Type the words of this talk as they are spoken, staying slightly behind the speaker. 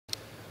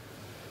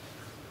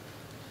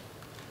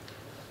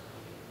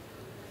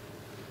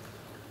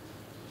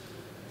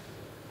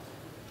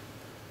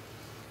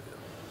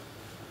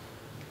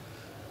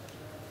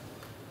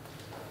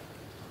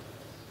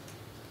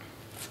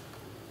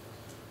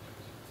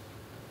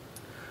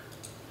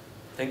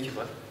Thank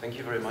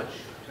you very much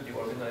to the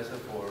organizer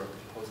for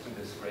hosting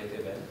this great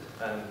event,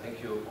 and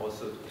thank you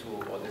also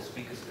to all the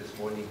speakers this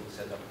morning who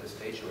set up the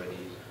stage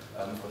already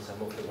for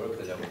some of the work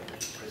that I'm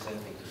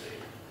presenting today.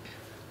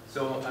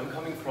 So I'm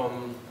coming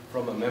from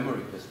a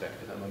memory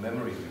perspective. I'm a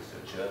memory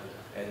researcher,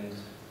 and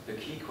the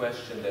key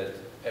question that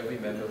every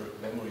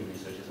memory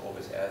researcher is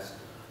always asked: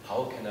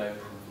 how can I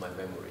improve my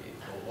memory?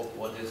 Or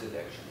what is it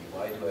actually?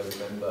 Why do I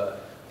remember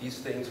these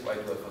things? Why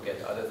do I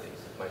forget other things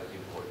that might be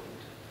important?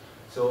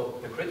 So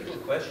the critical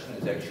question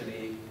is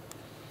actually,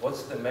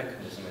 what's the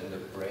mechanism in the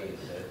brain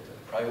that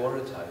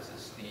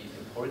prioritizes the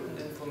important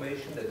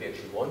information that we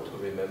actually want to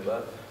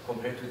remember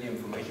compared to the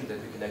information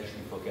that we can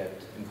actually forget,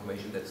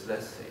 information that's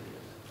less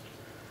salient?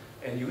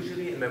 And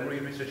usually in memory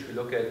research we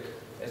look at,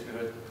 as we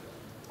heard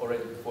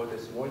already before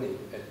this morning,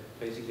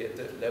 basically at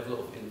the level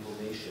of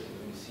information.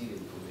 When we see the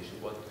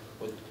information, what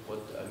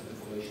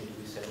information do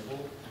we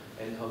sample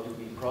and how do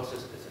we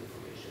process this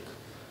information?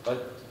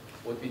 But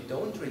what we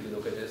don't really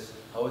look at is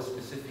how a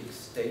specific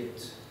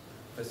state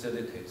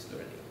facilitates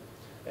learning.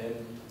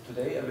 And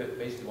today I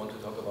basically want to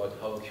talk about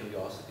how a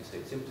curiosity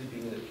state, simply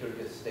being in a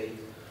curious state,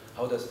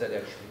 how does that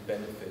actually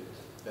benefit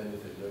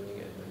learning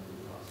and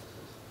memory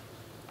processes?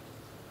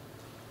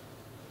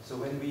 So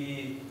when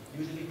we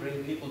usually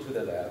bring people to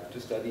the lab to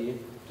study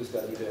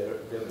their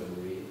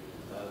memory,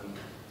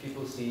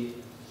 people see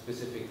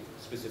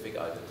specific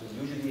items.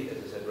 And usually,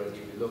 as I said already,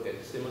 we look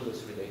at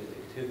stimulus-related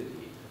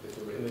activity with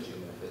neuroimaging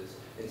methods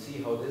and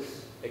see how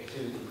this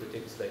activity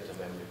predicts later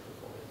memory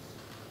performance.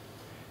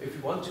 If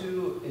we want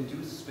to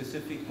induce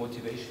specific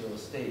motivational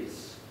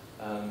states,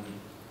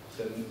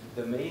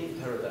 the main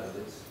paradigm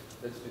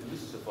that's been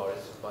used so far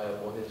is via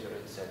monetary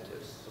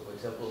incentives. So for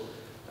example,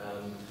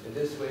 in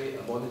this way,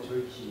 a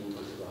monetary cue,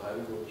 which is a high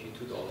reward cue,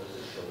 $2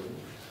 is shown.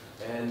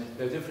 And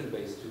there are different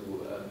ways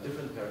to,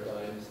 different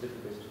paradigms,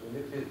 different ways to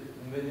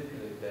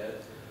manipulate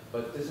that.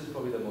 But this is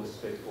probably the most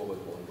straightforward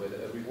one, where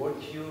a reward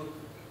cue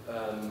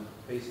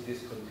basically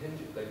is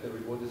contingent, like the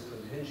reward is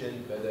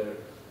contingent whether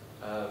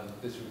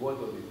this reward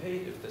will be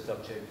paid if the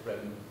subject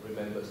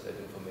remembers that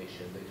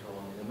information later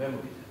on in a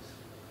memory test.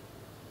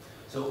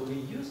 So we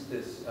use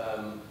this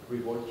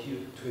reward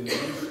cue to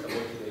induce a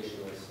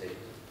motivational state.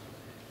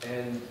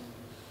 And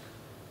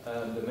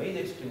the main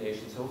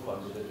explanation so far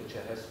in the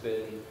literature has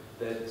been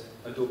that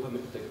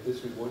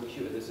this reward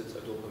cue elicits a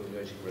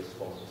dopaminergic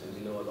response. And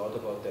we know a lot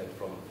about that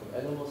from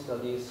animal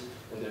studies,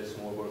 and there's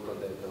more work on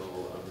that now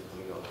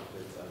coming out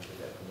with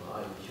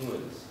fMRI in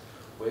humans,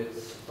 where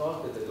it's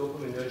thought that the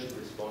dopaminergic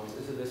response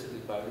is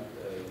elicited by the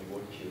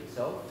reward cue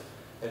itself,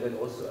 and then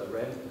also a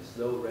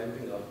slow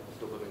ramping up of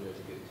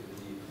dopaminergic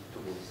activity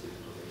towards the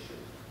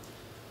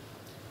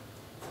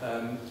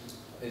information.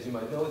 As you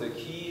might know, the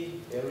key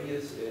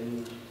areas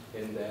in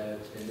that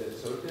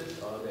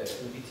circuit are the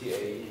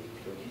VTA,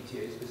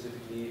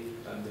 specifically,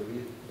 the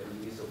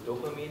release of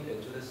dopamine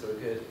into the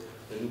circuit,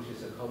 the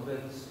nucleus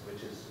accumbens,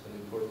 which is an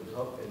important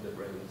hub in the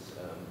brain's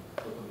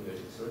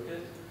dopaminergic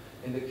circuit.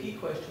 And the key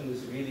question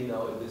is really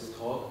now in this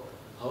talk,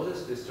 how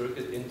does this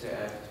circuit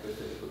interact with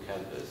the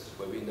hippocampus,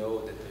 where we know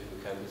that the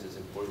hippocampus is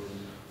important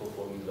for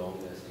forming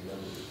long-lasting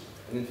memories.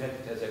 And in fact,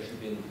 it has actually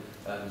been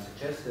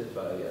suggested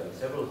by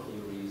several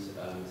theories,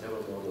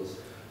 several models,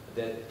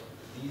 that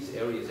these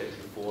areas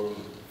actually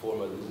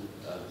form a loop,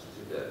 a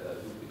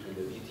loop between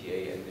the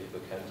VTA and the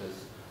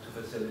hippocampus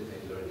to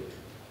facilitate learning.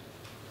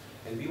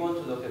 And we want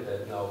to look at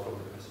that now from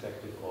the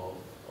perspective of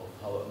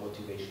how a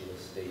motivational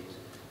state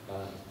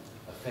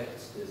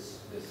affects this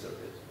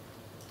circuit.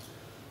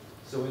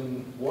 So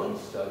in one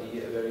study,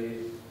 a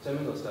very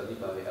seminal study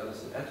by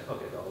Alison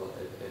Adcock et al.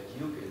 At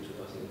Duke in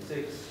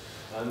 2006,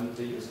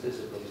 they used this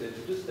approach, they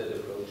introduced that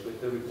approach with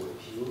the reward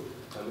cue,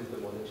 with the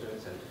monetary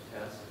incentive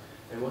task.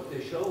 And what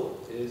they show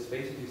is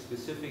basically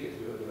specific, as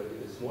we heard already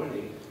this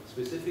morning,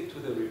 specific to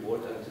the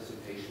reward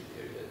anticipation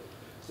period.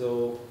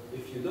 So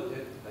if you look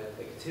at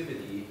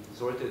activity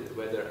sorted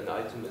whether an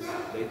item is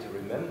later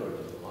remembered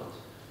or not,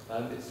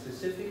 it's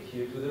specific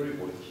here to the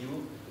reward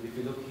cue. And if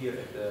you look here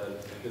at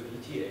the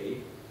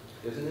VTA,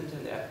 there's an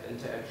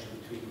interaction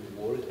between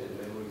reward and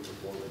memory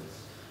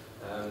performance,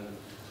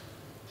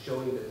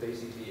 showing that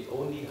basically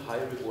only high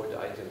reward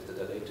items that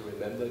are later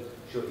remembered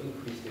show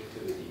increased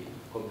activity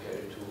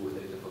compared to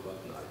later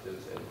forgotten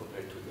items and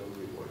compared to no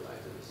reward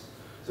items.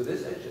 So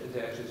this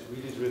interaction is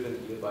really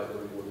driven here by the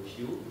reward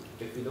cue.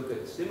 If we look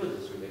at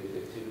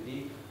stimulus-related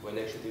activity, when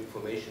actually the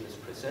information is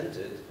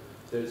presented,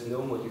 there is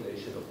no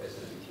modulation of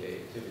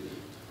SNVTA activity.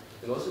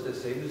 And also the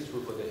same is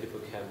true for the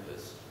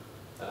hippocampus,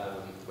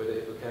 where the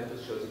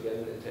hippocampus shows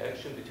again an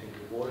interaction between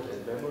reward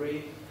and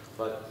memory,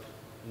 but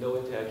no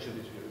interaction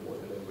between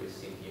reward and memory is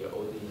seen here,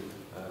 only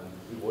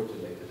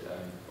reward-related,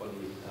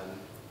 only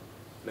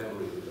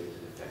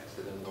memory-related effects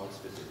that are not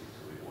specific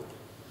to reward.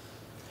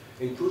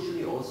 And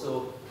crucially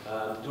also,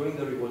 during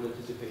the reward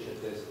anticipation,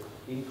 there's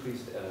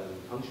increased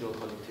functional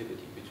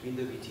connectivity between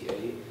the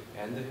VTA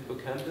and the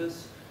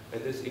hippocampus,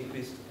 and this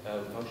increased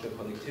functional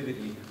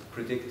connectivity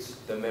predicts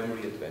the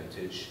memory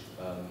advantage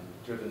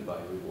driven by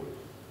reward.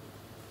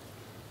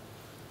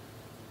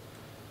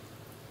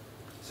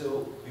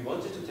 So we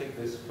wanted to take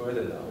this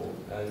further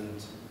now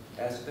and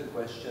ask the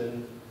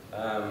question,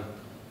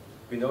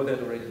 we know that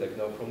already like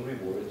now from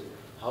reward,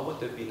 how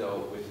would that be now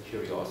with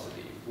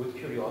curiosity? Would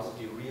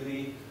curiosity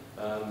really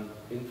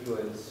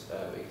influence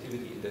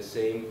activity in the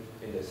same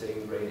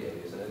brain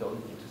areas? And I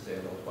don't need to say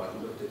a lot why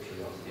we looked at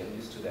curiosity. I'm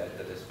used to that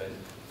I spent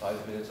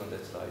 5 minutes on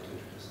that slide to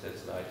introduce that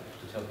slide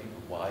to tell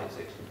people why it's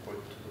actually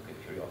important to look at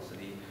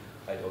curiosity.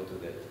 I don't do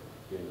that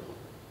here now.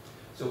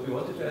 So we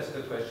wanted to ask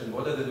the question,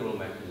 what are the neural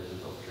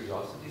mechanisms of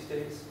curiosity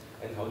states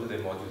and how do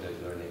they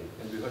modulate learning?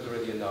 And we heard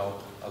already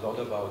now a lot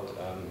about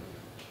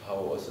how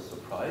also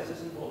surprise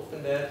is involved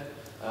in that.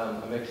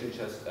 I'm actually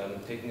just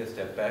taking a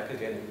step back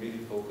again and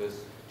really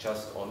focus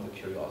just on the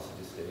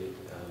curiosity state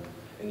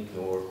and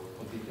ignore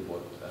completely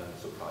what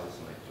surprise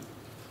might do.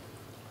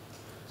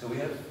 So we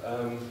have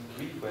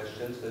 3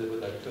 questions that I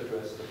would like to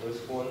address. The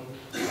first one,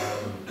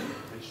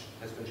 which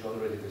has been shown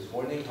already this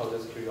morning, how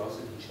does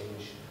curiosity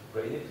change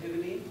brain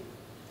activity?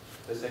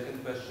 The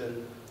second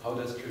question, how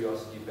does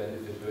curiosity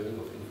benefit learning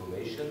of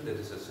information that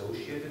is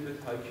associated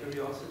with high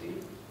curiosity?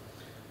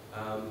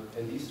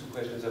 And these 2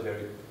 questions are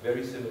very,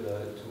 very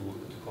similar to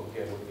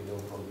compare what we know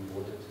from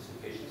reward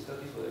anticipation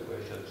studies, where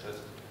I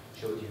just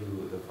showed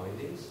you the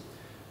findings.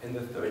 And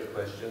the third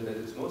question that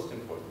is most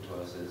important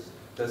to us is,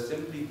 does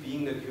simply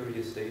being a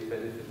curious state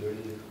benefit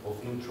learning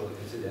of neutral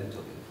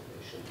incidental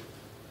information?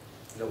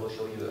 And I will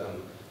show you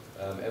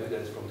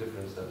evidence from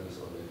different studies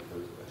on the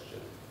third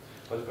question.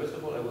 But first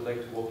of all, I would like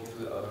to walk you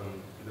through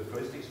the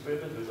first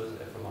experiment, which was an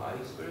fMRI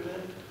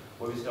experiment,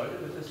 where we started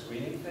with a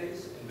screening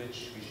phase in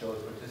which we showed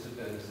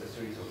participants a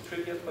series of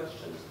trivia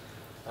questions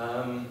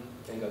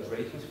and got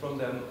ratings from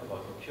them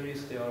about how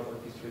curious they are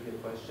about these trivia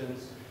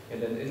questions.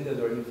 And then in the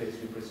learning phase,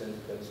 we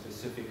presented them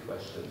specific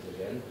questions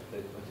again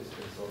that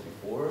participants saw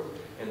before.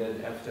 And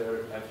then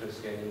after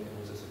scanning, it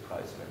was a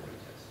surprise memory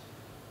test.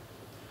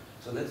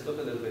 So let's look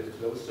a little bit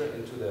closer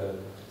into the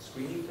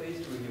screening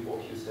phase to really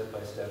walk you step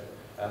by step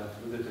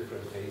through the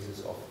different phases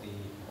of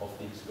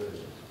the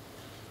experiment.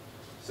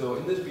 So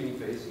in the screening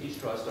phase, each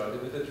trial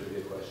started with a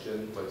trivia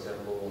question. For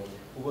example,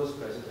 who was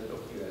president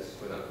of the US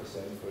when Uncle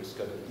Sam first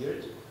got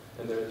appeared?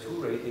 And there are 2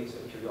 ratings,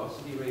 a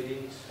curiosity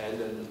rating and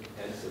an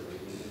answer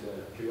rating. In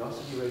the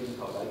curiosity rating,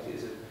 how likely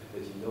is it that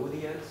you know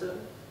the answer?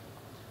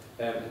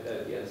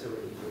 The answer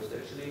rating first,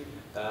 actually.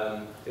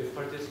 If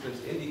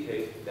participants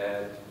indicate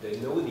that they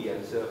know the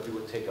answer, we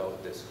will take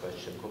out this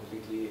question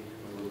completely.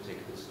 We will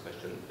take this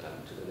question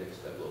to the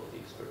next level of the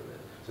experiment.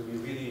 So we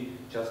really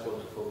just want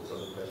to focus on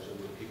the question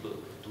where people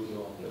do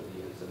not know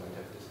the answer, might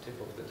have this tip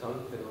of the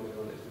tongue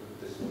phenomenon as we did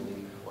this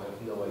morning, or have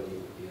no idea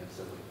what the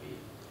answer might be.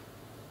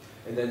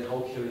 And then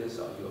how curious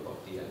are you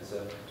about the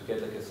answer, to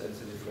get like a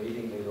sensitive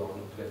rating later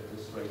on, to get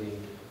this rating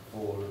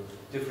for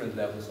different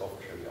levels of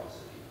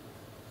curiosity,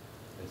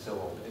 and so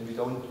on. And we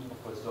don't, of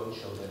course, don't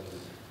show them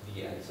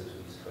the answer to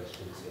these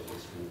questions in the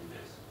screening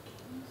phase.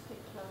 Can you stick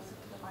closer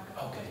to the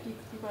microphone? Okay.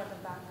 People at the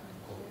back.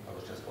 Cool. I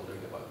was just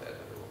wondering about that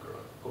as I walk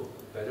around. Cool.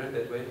 Better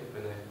that way?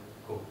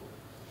 Cool.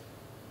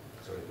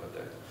 Sorry about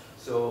that.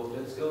 So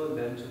let's go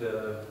then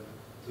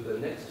to the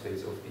next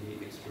phase of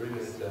the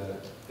experiment,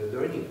 the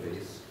learning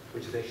phase,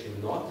 which is actually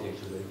not the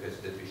actual learning phase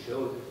that we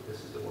showed.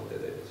 This is the one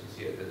that, as you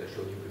see, that I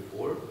showed you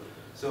before.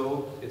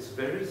 So it's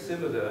very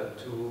similar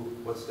to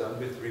what's done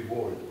with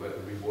reward, where a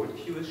reward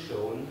cue is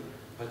shown,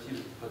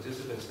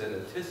 participants then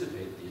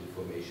anticipate the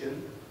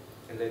information,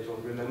 and they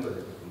don't remember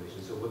that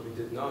information. So what we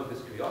did now in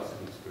this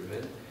curiosity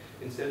experiment,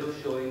 instead of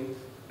showing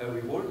a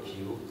reward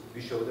cue,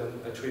 we show them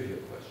a trivia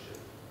question.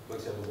 For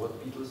example, what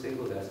Beatles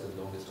single lasted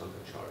longest on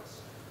the charts?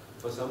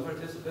 For some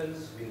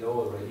participants, we know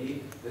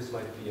already this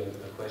might be a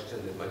question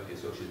that might be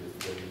associated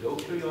with very low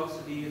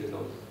curiosity, they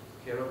don't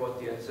care about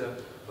the answer.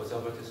 For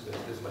some participants,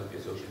 this might be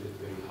associated with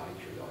very high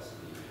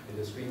curiosity. In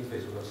the screening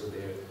phase, we're also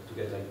there to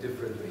get like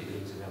different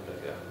ratings and have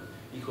like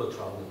equal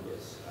trial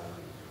numbers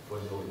for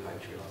low and high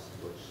curiosity,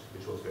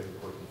 which was very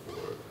important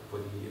for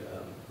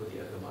the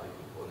fMRI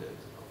component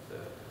of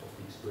the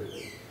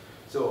experiment.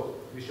 So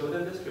we show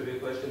them this trivia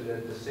question, and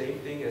then the same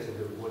thing as in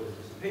the reward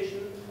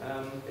anticipation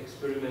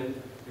experiment,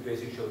 we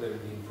basically show them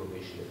the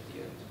information at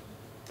the end.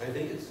 And I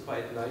think it's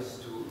quite nice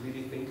to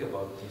really think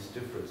about these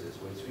differences,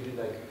 where it's really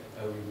like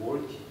a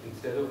reward,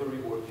 instead of a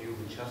reward cue,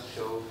 we just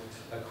show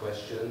a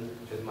question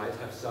that might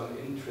have some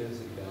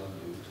intrinsic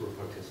value to a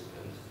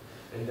participant.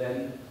 And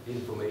then the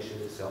information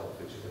itself,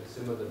 which is like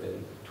similar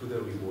then to the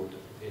reward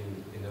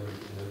in a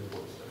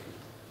reward study.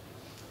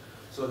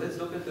 So let's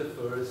look at the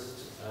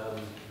first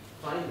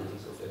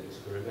findings of that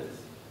experiment.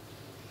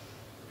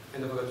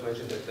 And I forgot to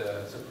mention that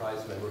the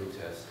surprise memory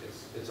test,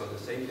 it's on the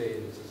same day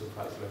and it's a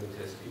surprise memory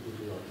test. People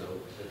do not know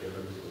that their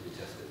memory will be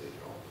tested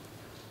later on.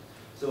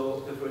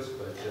 So the first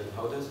question,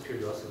 how does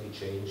curiosity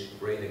change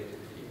brain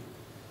activity?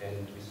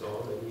 And we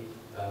saw already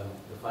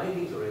the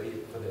findings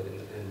already for that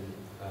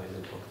in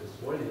the talk this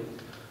morning.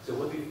 So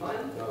what we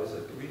find now is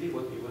really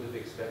what we would have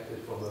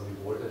expected from a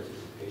reward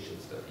anticipation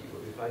study.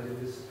 What we find in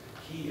these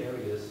key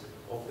areas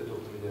of the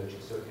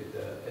dopaminergic circuit,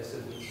 the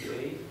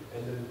SNBTA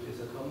and the nucleus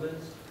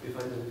accumbens, we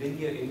find a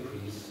linear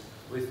increase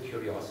with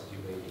curiosity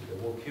rating. The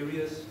more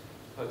curious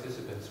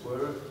participants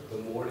were, the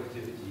more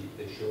activity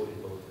they show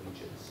in both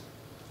regions.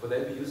 For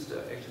that we used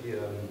actually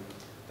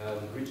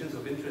regions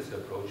of interest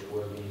approach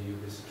where we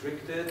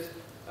restricted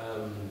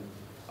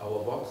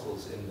our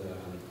voxels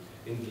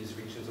in these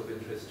regions of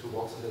interest to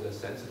voxels that are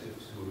sensitive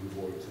to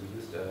reward. So we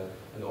used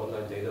an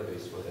online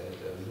database for that,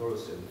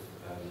 Neurosynth.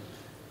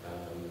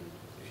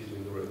 If you're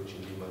doing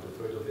neuroimaging, you might have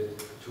heard of it,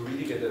 to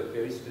really get a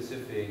very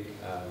specific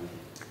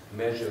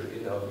measure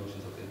in our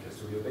regions of interest.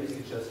 So we are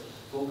basically just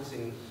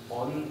focusing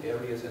on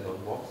areas and on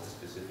voxels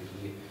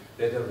specifically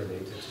that are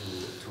related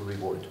to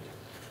reward.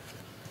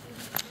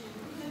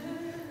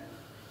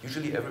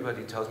 Usually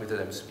everybody tells me that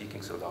I'm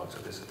speaking so loud, so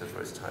this is the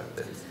first time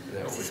that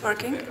Is this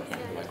working? Yeah.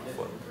 The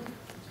microphone.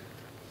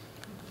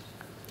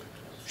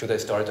 Should I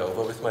start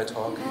over with my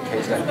talk in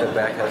case like the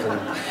back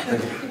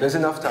hasn't? There's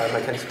enough time,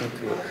 I can speak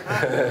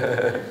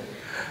clear.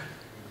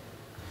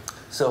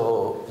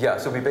 So yeah,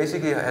 so we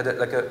basically had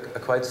a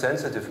quite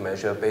sensitive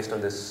measure based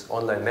on this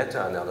online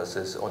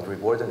meta-analysis on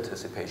reward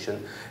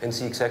anticipation and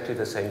see exactly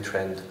the same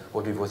trend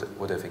what we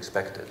would have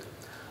expected.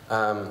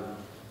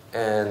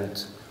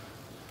 And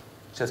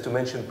just to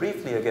mention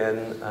briefly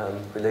again,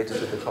 related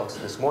to the talks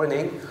this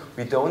morning,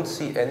 we don't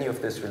see any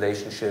of this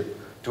relationship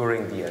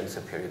during the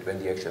answer period when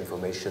the actual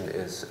information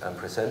is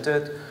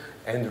presented.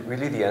 And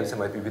really the answer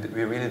might be,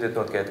 we really did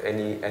not get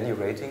any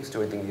ratings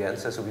during the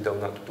answer, so we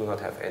do not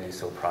have any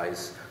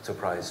surprise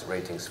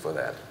ratings for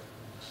that.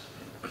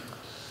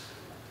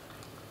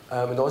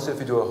 And also if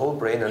we do a whole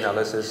brain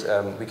analysis,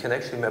 we can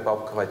actually map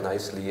out quite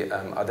nicely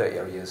other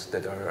areas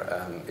that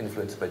are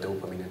influenced by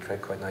dopamine and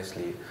track quite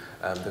nicely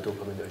the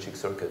dopaminergic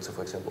circuit. So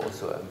for example,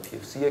 also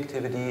PFC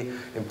activity.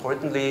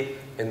 Importantly,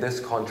 in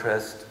this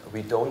contrast,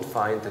 we don't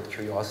find that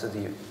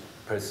curiosity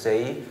per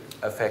se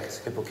affects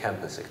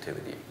hippocampus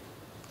activity.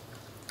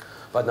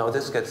 But now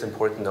this gets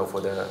important now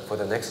for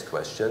the next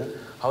question.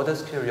 How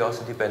does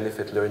curiosity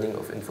benefit learning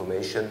of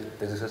information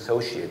that is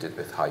associated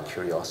with high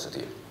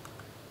curiosity?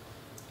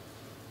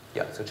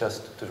 Yeah, so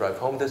just to drive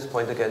home this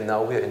point again,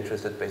 now we're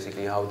interested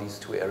basically how these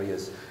two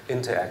areas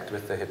interact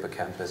with the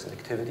hippocampus and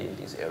activity in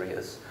these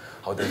areas,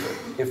 how they,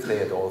 if they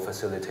at all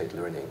facilitate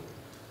learning.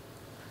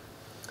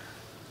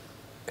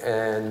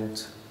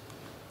 And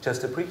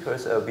just a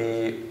precursor,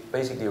 we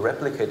basically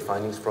replicate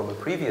findings from a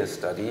previous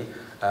study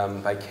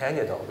by Kang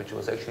et al., which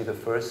was actually the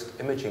first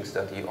imaging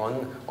study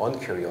on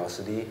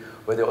curiosity,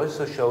 where they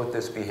also showed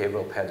this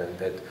behavioral pattern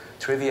that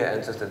trivia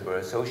answers that were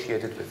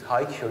associated with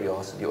high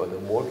curiosity, or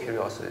the more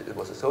curiosity it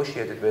was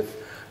associated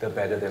with, the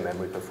better their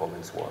memory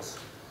performance was.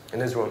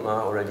 And as Romain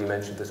already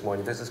mentioned this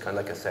morning, this is kind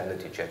of like a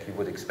sanity check. You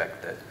would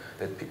expect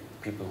that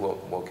people who are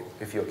more,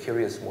 if you're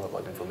curious more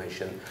about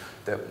information,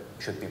 there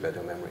should be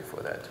better memory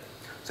for that.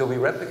 So we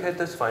replicate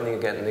this finding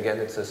again and again.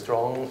 It's a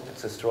strong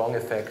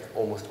effect.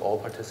 Almost all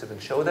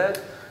participants show that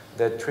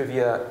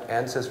trivia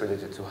answers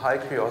related to high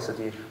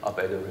curiosity are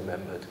better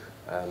remembered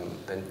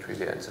than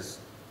trivia answers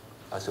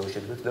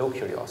associated with low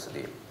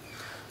curiosity.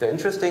 The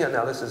interesting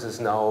analysis is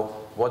now,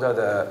 what are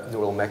the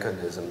neural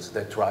mechanisms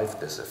that drive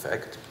this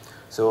effect?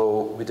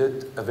 So we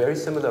did a very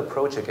similar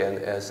approach again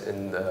as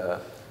in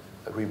the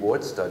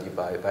reward study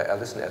by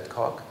Alice and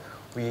Adcock.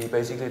 We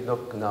basically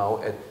look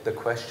now at the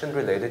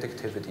question-related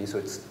activity, so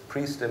it's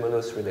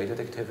pre-stimulus related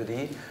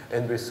activity,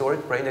 and we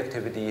sort brain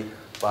activity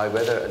by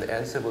whether an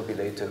answer will be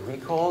later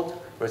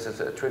recalled versus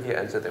a trivia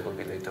answer that will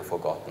be later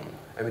forgotten.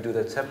 And we do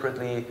that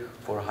separately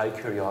for high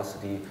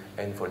curiosity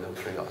and for low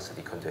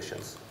curiosity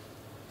conditions.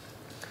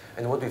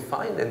 And what we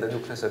find in the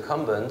nucleus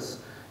accumbens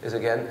is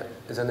again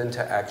an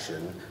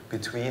interaction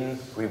between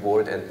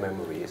reward and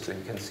memory. So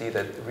you can see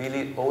that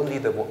really only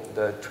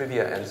the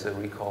trivia answer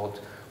recalled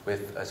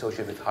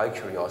associated with high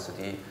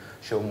curiosity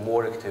show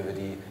more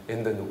activity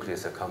in the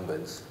nucleus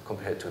accumbens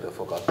compared to the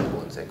forgotten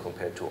ones and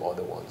compared to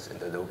other ones in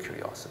the low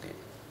curiosity.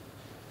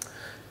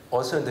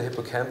 Also in the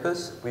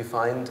hippocampus, we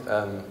find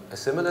a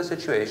similar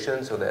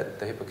situation, so that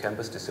the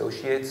hippocampus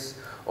dissociates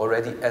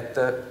already at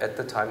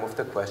the time of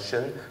the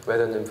question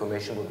whether an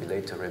information will be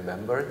later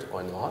remembered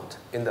or not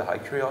in the high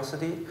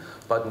curiosity,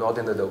 but not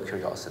in the low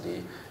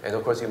curiosity. And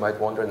of course you might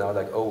wonder now,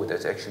 like, oh,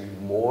 there's actually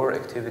more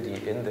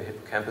activity in the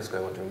hippocampus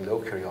going on during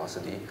low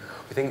curiosity.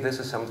 We think this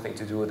is something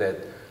to do that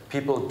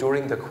people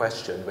during the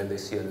question, when they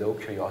see a low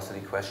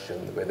curiosity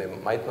question where they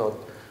might not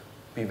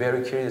be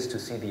very curious to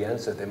see the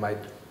answer, they might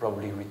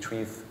probably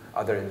retrieve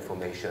other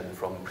information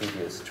from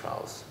previous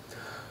trials.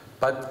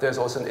 But there's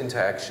also an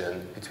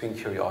interaction between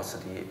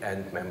curiosity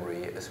and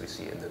memory, as we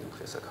see in the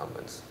nucleus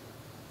accumbens.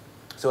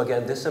 So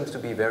again, this seems to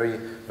be very,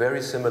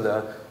 very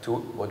similar to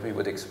what we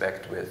would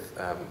expect with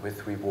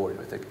reward,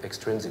 with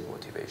extrinsic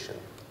motivation.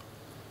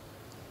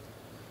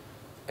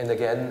 And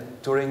again,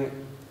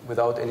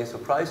 without any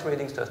surprise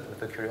ratings, just with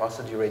the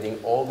curiosity rating,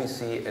 all we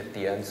see at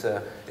the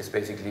answer is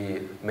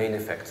basically main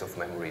effects of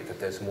memory, that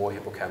there's more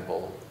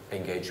hippocampal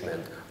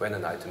engagement when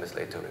an item is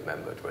later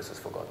remembered versus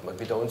forgotten. But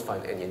we don't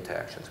find any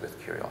interactions with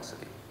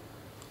curiosity.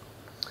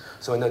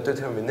 So in a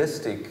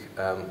deterministic,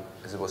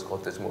 as it was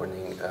called this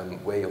morning,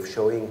 way of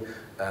showing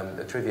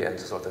the trivia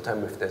answers all the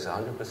time, if there's a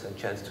 100%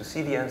 chance to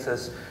see the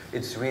answers,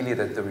 it's really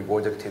that the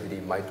reward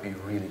activity might be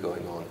really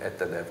going on at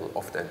the level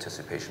of the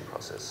anticipation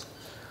process.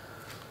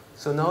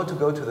 So now to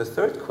go to the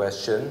third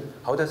question,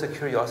 how does a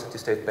curiosity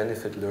state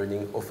benefit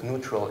learning of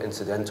neutral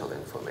incidental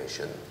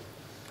information?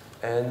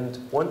 And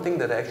one thing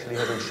that I actually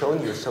haven't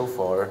shown you so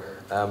far,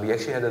 we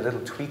actually had a little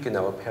tweak in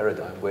our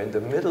paradigm where in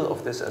the middle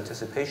of this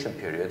anticipation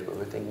period, where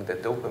we're thinking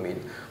that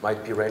dopamine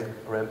might be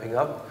ramping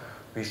up,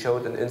 we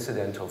showed an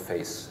incidental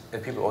phase.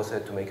 And people also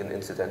had to make an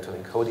incidental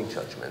encoding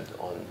judgment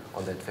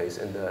on that phase.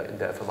 In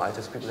the fMRI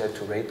test, people had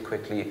to rate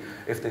quickly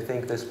if they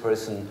think this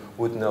person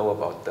would know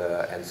about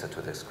the answer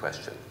to this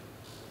question.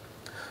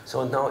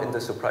 So now in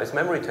the surprise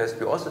memory test,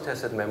 we also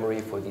tested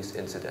memory for these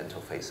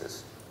incidental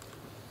phases.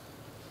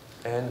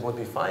 And what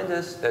we find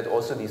is that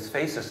also these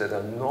phases that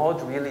are not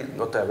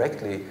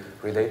directly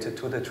related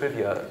to the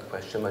trivia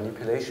question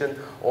manipulation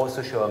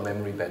also show a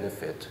memory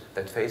benefit.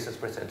 That phases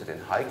presented in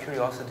high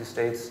curiosity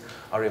states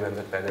are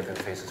remembered better than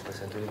phases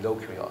presented in low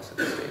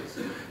curiosity states.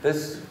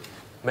 This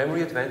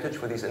memory advantage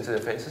for these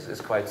incident phases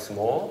is quite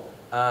small,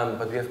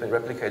 but we have been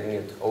replicating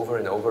it over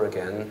and over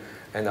again.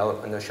 And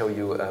I'll show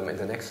you in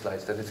the next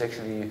slides that it's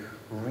actually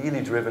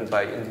really driven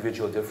by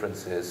individual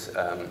differences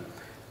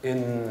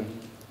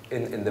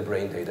in the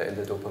brain data, in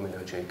the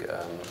dopaminergic,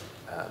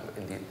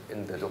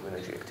 in the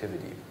dopaminergic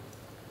activity.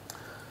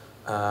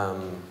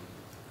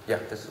 Yeah,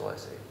 this is all I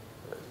say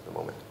at the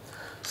moment.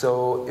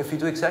 So if we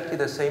do exactly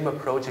the same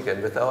approach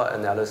again with our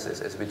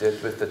analysis as we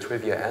did with the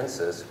trivia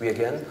answers, we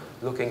again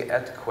looking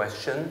at the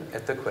question,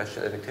 at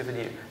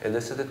activity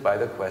elicited by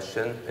the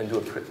question, and do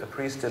a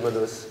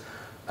pre-stimulus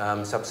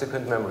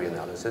subsequent memory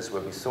analysis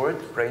where we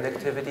sort brain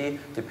activity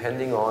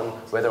depending on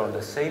whether on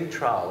the same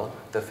trial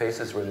the face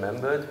is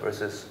remembered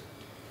versus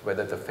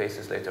whether the face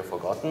is later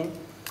forgotten,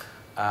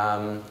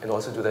 and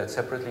also do that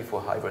separately for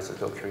high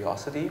versus low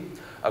curiosity.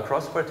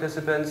 Across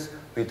participants,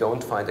 we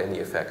don't find any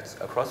effects.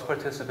 Across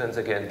participants,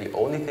 again, the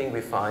only thing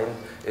we find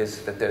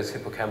is that there's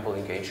hippocampal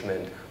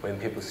engagement when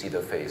people see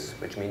the face,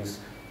 which means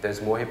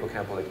there's more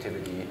hippocampal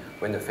activity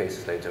when the face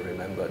is later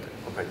remembered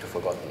compared to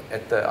forgotten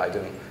at the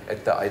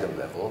item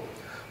level.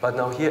 But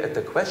now here at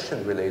the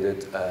question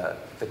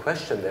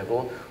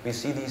level, we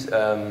see these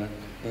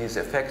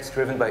effects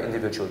driven by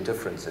individual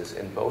differences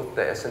in both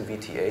the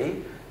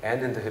SNVTA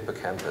and in the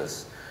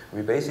hippocampus.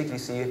 We basically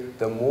see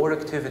the more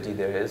activity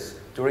there is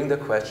during the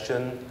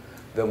question,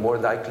 the more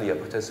likely a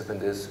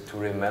participant is to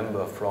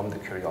remember from the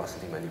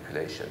curiosity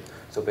manipulation.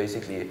 So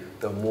basically,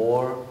 the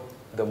more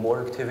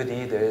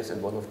activity there is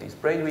in one of these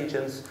brain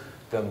regions,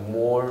 the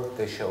more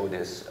they show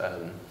this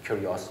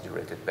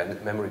curiosity-related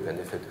memory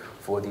benefit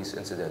for these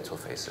incidental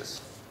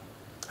phases.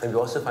 And we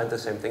also find the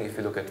same thing if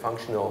you look at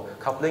functional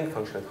coupling,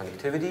 functional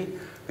connectivity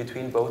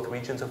between both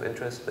regions of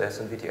interest, the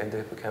SNVT and the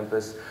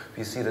hippocampus.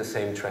 We see the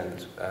same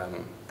trend,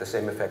 the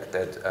same effect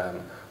that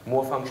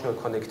more functional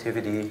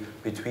connectivity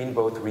between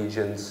both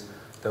regions,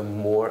 the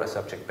more a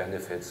subject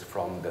benefits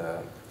from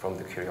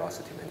the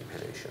curiosity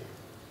manipulation.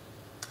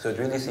 So it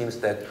really seems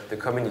that the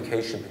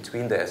communication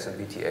between the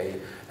SNVTA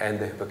and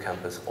the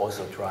hippocampus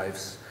also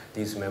drives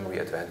these memory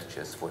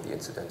advantages for the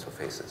incidental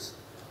phases.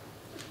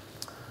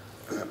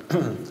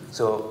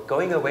 So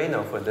going away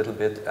now for a little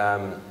bit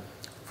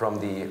from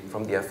the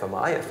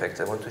fMRI effects,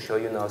 I want to show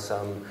you now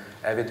some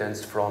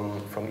evidence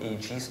from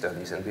EEG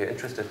studies, and we're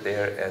interested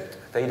there at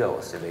theta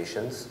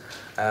oscillations,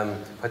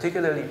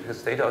 particularly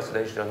because theta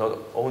oscillations are not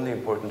only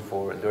important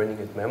for learning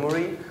and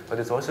memory, but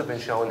it's also been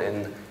shown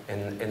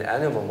in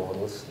animal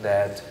models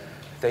that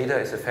theta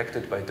is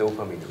affected by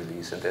dopamine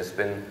release, and there's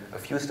been a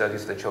few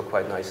studies that show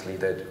quite nicely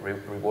that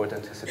reward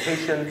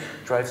anticipation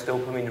drives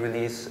dopamine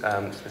release,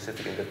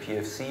 specifically in the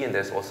PFC, and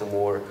there's also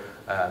more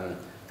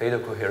theta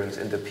coherence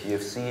in the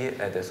PFC,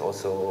 and there's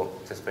also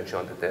just been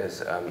shown that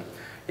there's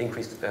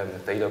increased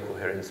theta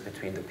coherence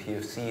between the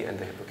PFC and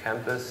the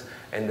hippocampus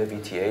and the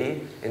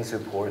VTA in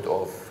support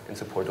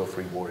of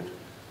reward.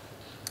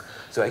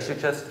 So I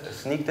actually just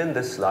sneaked in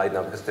this slide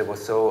now because there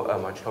was so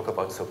much talk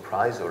about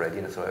surprise already,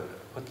 and so I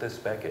put this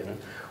back in,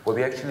 where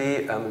we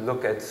actually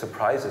look at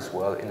surprise as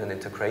well in an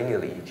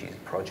intracranial EEG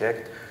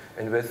project.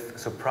 And with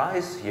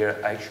surprise here,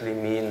 I actually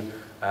mean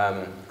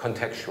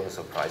contextual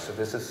surprise. So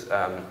this is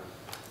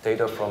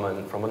data from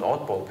an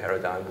oddball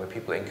paradigm where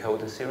people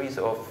encode a series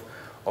of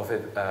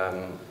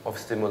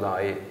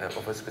stimuli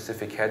of a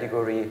specific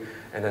category,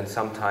 and then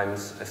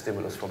sometimes a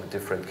stimulus from a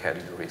different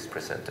category is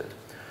presented.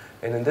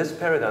 And in this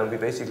paradigm, we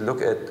basically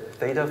look at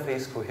theta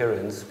phase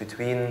coherence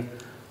between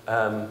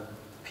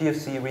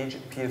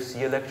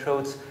PFC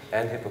electrodes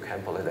and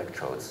hippocampal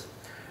electrodes.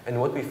 And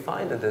what we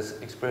find in this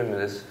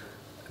experiment is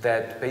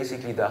that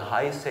basically the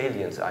high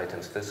salience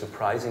items, the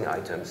surprising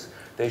items,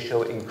 they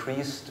show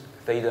increased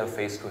theta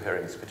phase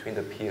coherence between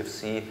the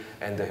PFC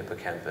and the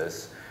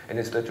hippocampus. And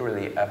it's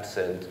literally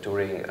absent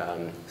during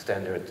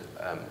standard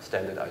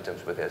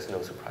items where there's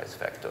no surprise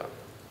factor.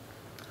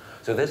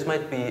 So this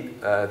might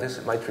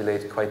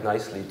relate quite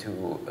nicely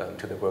to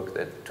the work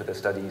to the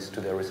studies,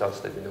 to the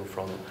results that we know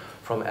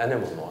from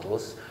animal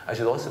models. I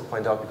should also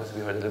point out, because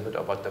we heard a little bit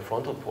about the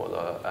frontal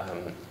polar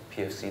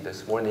PFC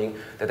this morning,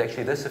 that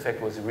actually this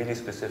effect was really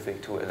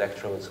specific to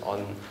electrodes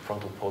on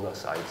frontal polar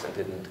sites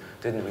and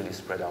didn't really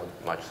spread out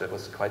much. So it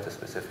was quite a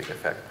specific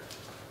effect.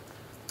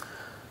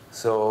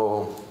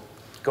 So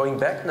going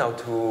back now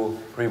to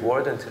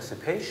reward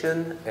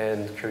anticipation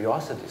and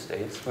curiosity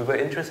states, we were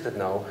interested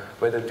now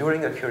whether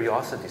during a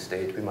curiosity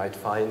state we might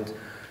find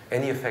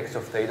any effects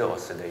of theta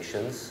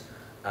oscillations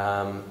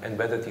and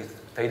whether these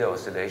theta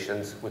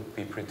oscillations would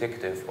be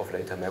predictive of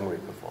later memory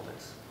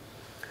performance.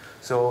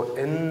 So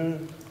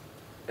and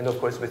of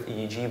course with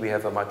EEG we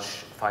have a much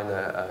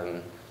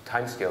finer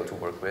time scale to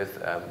work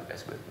with,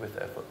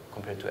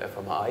 compared to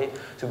fMRI.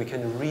 So we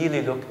can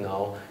really look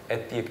now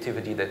at the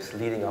activity that's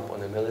leading up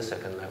on a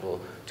millisecond level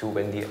to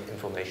when the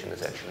information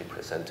is actually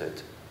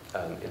presented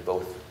in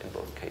both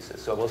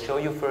cases. So I will show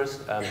you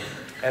first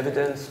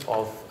evidence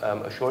of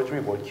a short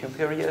reward cue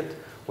period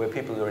where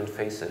people learn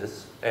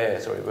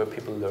where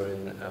people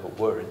learn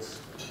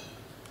words.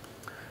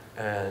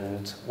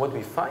 And what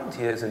we find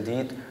here is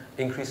indeed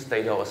increased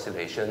theta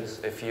oscillations.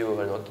 If you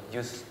are not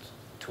used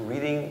to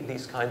reading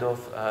these kind of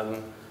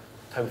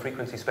time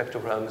frequency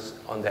spectrograms,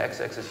 on the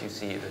x-axis you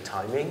see the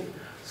timing.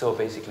 So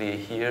basically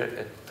here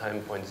at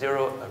time point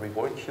 0, a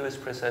reward cue is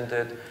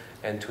presented,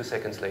 and 2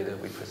 seconds later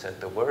we present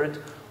the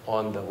word.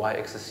 On the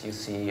y-axis you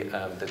see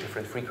the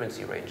different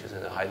frequency ranges,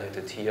 and I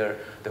highlighted here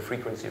the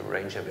frequency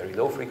range, a very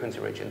low frequency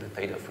range, and the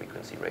theta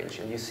frequency range.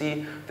 And you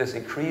see this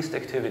increased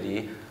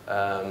activity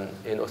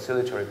in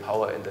oscillatory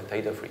power in the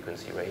theta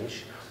frequency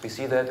range. We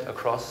see that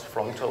across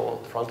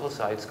frontal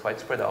sites, quite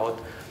spread out.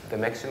 The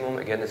maximum,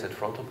 again, is at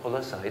frontal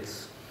polar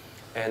sites.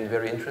 And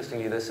very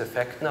interestingly, this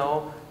effect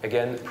now,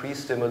 again,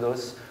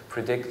 pre-stimulus,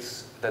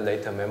 predicts the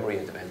later memory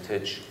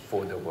advantage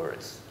for the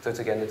words. So it's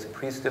a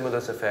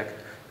pre-stimulus effect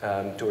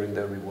during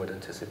the reward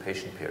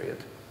anticipation period.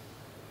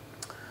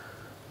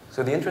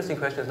 So the interesting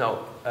question is now,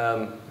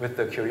 with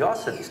the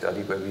curiosity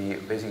study, where we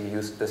basically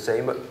used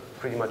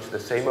pretty much the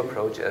same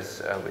approach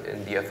as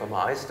in the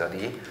fMRI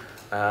study,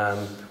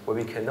 where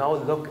we can now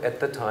look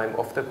at the time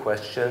of the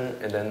question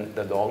and then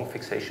the long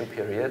fixation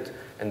period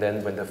and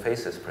then when the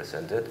face is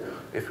presented.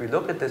 If we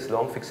look at this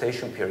long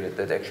fixation period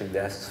that actually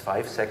lasts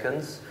 5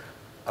 seconds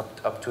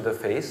up to the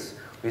face,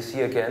 we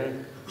see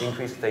again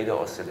increased theta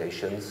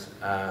oscillations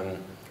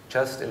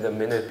just in the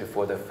minute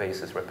before the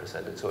face is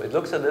represented. So it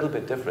looks a little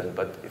bit different,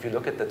 but if you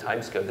look at the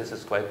time scale, this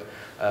is quite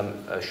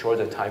a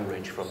shorter time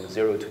range from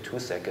 0 to 2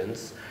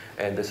 seconds,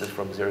 and this is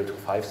from 0 to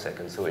 5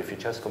 seconds. So if you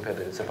just compare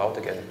that, it's about,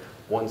 again,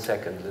 1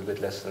 second, a little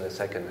bit less than a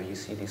second, where you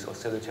see these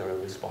oscillatory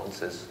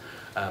responses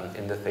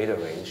in the theta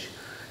range.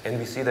 And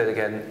we see that,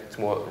 again, it's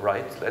more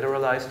right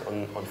lateralized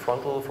on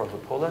frontal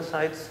polar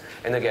sites.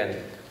 And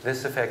again,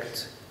 this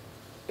effect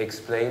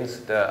explains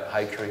the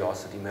high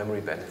curiosity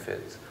memory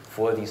benefits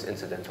for these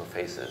incidental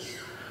phases.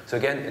 So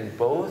again, in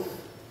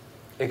both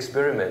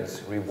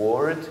experiments,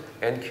 reward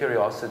and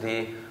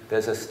curiosity,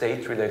 there's a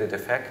state-related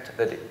effect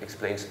that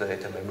explains the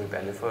later memory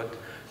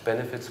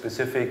benefit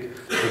specific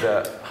to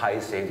the high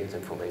salience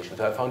information.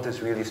 So I found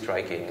this really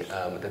striking,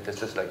 that there's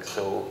just like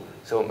so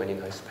many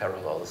nice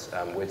parallels,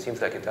 where it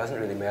seems like it doesn't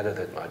really matter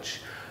that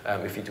much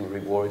if you do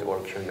reward or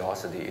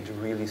curiosity. It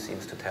really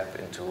seems to tap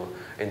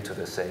into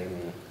the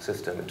same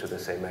system, into the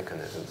same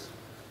mechanisms.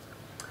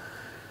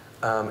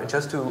 And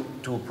just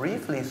to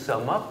briefly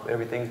sum up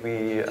everything,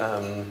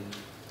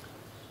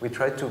 we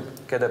tried to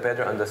get a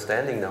better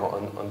understanding now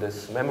on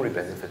this memory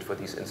benefit for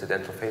these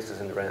incidental phases,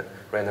 and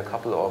ran a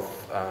couple of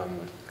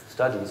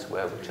studies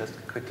where we just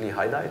quickly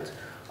highlight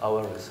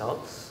our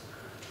results.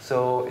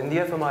 So in the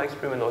fMRI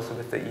experiment, also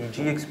with the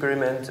EEG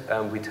experiment,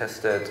 we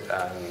tested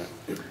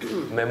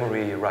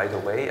memory right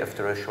away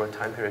after a short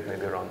time period,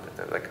 maybe around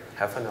like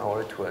half an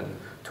hour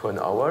to an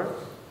hour.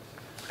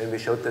 And we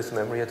showed this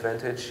memory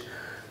advantage.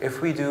 If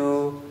we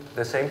do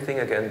the same thing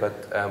again,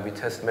 but we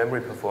test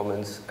memory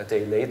performance a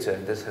day later,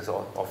 and this has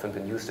often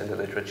been used in the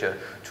literature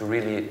to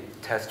really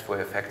test for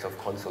effects of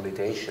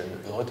consolidation,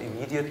 not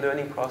immediate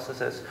learning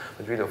processes,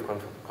 but really of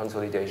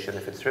consolidation.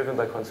 If it's driven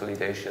by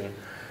consolidation,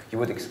 you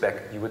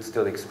would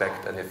still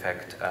expect an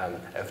effect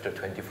after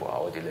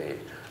 24-hour delay.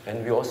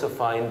 And we also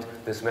find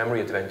this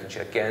memory advantage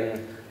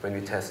again when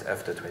we test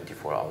after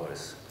 24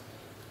 hours.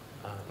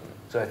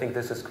 So I think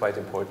this is quite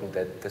important,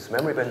 that this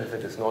memory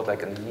benefit is not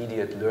like an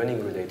immediate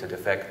learning-related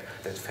effect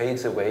that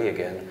fades away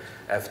again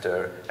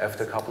after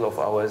a couple of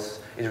hours.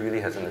 It really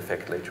has an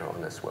effect later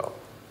on as well.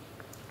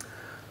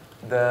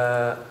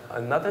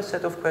 Another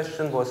set of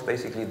questions was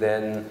basically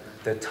then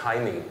the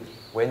timing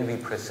when we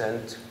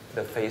present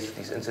the phase,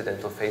 these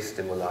incidental phase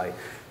stimuli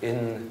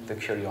in the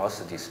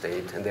curiosity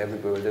state. And there we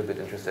were a little bit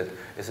interested,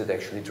 is it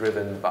actually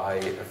driven by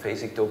a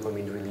phasic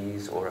dopamine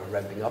release or a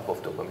ramping up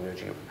of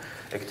dopaminergic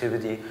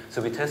activity?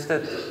 So we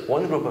tested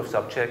one group of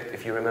subjects.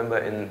 If you remember,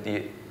 in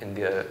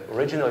the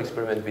original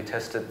experiment, we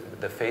tested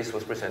the phase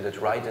was presented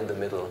right in the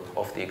middle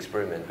of the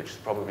experiment, which is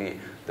probably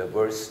the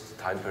worst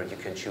time period you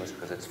can choose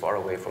because it's far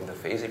away from the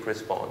phasic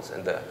response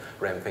and the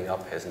ramping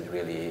up hasn't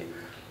really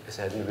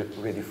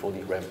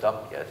fully ramped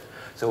up yet.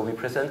 So we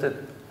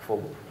presented, for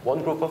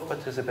one group of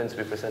participants,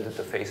 we presented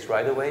the phase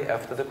right away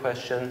after the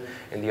question.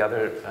 In the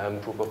other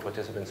group of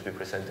participants, we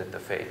presented the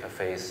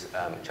phase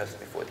just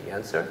before the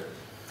answer.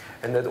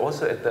 And then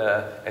also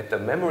at the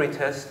memory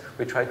test,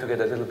 we tried to get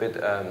a little bit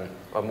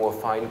more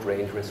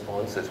fine-grained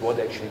responses, what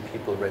actually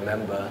people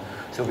remember.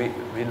 So we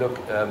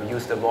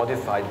used a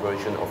modified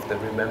version of the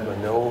remember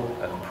no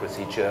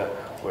procedure,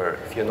 where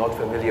if you're not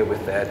familiar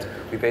with that,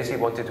 we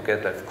basically wanted to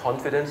get like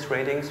confidence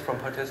ratings from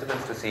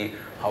participants to see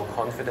how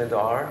confident they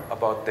are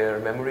about their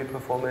memory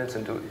performance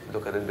and to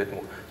look a little bit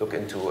more, look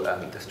into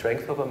the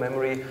strength of a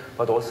memory,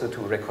 but also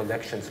to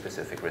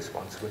recollection-specific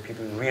response, where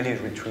people really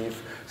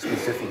retrieve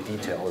specific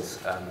details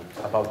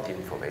about the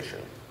information.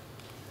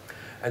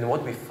 And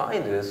what we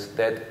find is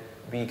that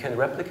we can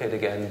replicate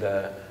again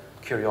the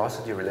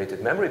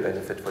curiosity-related memory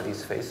benefit for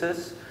these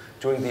phases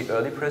during the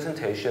early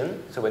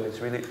presentation, so when it's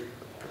really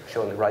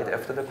shown right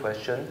after the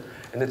question,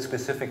 and it's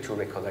specific to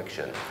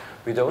recollection.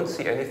 We don't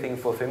see anything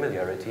for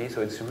familiarity,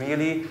 so it's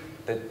really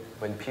that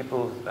when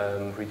people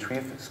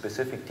retrieve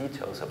specific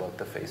details about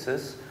the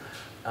phases,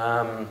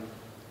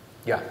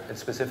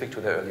 it's specific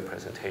to the early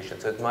presentation.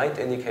 So it might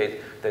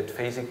indicate that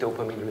phasic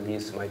dopamine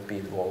release might be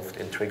involved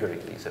in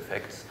triggering these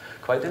effects.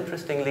 Quite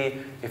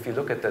interestingly, if you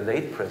look at the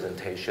late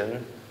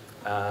presentation,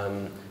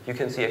 you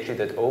can see actually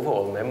that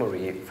overall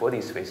memory for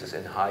these phases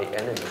in high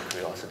and in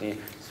curiosity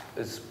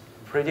is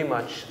pretty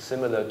much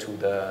similar to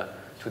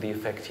the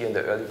effect here in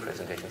the early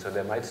presentation. So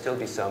there might still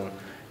be some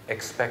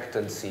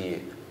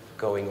expectancy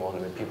going on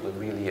when people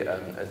really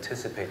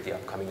anticipate the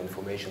upcoming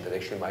information that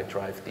actually might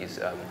drive these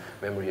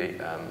memory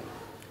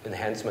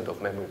enhancement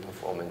of memory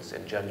performance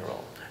in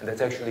general. And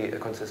that's actually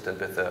consistent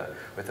with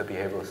the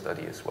behavioral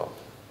study as well.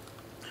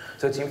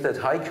 So it seems that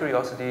high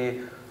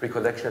curiosity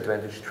recollection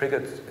advantage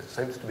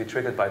seems to be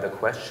triggered by the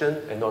question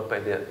and not by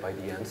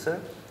the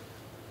answer.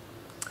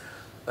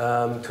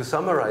 To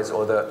summarize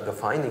all the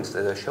findings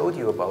that I showed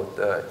you about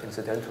the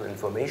incidental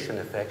information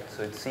effect,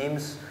 so it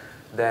seems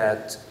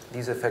that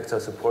these effects are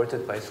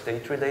supported by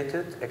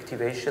state-related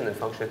activation and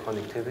functional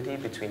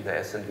connectivity between the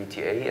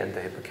SNVTA and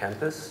the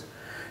hippocampus.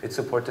 It's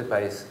supported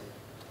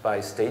by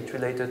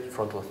state-related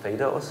frontal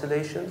theta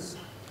oscillations.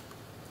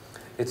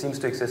 It seems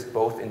to exist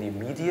both in the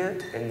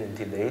immediate and in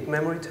delayed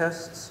memory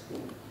tests.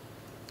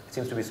 It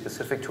seems to be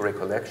specific to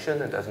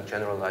recollection and doesn't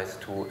generalize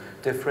to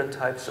different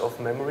types of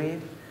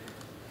memory.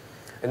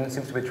 And it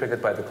seems to be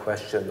triggered by the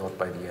question, not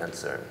by the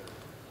answer.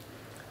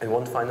 And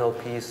one final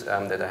piece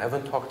that I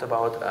haven't talked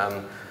about,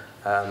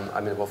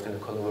 I'm involved in a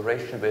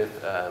collaboration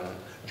with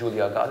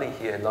Julia Gali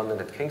here in London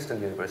at Kingston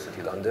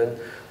University London,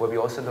 where we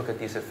also look at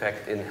these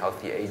effects in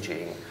healthy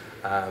aging,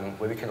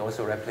 where we can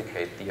also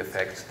replicate the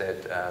effects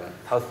that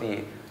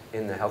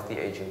in the healthy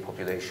aging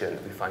population,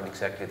 we find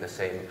exactly the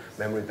same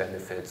memory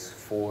benefits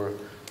for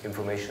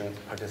information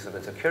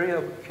participants are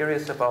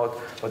curious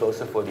about, but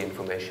also for the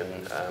information,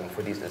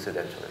 for these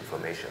incidental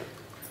information.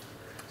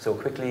 So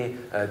quickly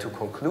to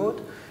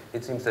conclude,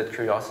 it seems that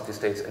curiosity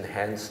states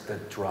enhance the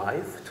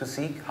drive to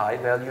seek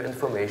high-value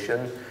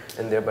information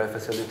and thereby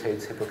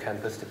facilitates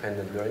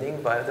hippocampus-dependent learning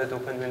via the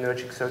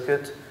dopaminergic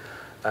circuit.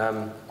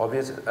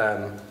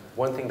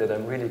 One thing that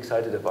I'm really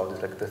excited about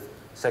is like the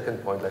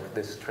second point, like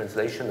this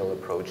translational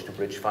approach to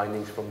bridge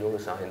findings from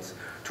neuroscience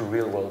to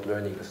real-world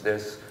learning, because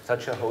there's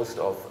such a host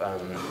of,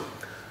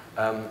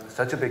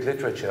 such a big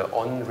literature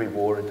on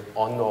reward,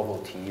 on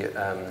novelty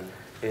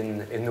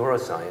in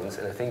neuroscience,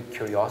 and I think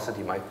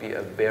curiosity might be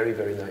a very,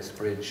 very nice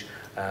bridge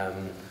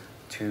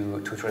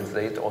to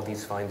translate all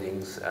these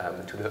findings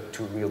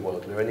to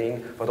real-world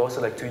learning, but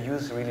also like to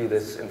use really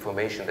this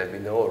information that we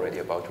know already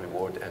about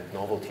reward and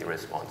novelty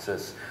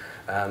responses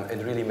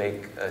and really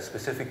make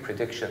specific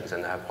predictions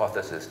and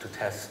hypotheses to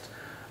test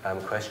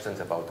questions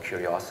about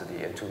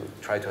curiosity and to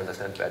try to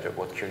understand better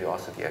what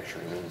curiosity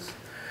actually means.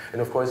 And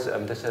of course,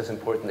 this has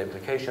important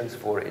implications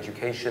for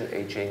education,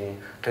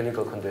 aging,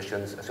 clinical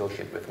conditions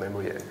associated with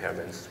memory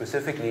impairments,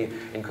 specifically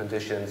in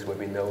conditions where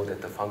we know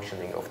that the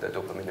functioning of the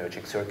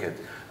dopaminergic circuit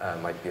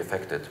might be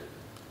affected.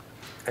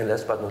 And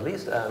last but not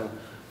least,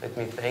 let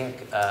me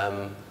thank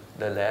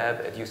the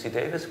lab at UC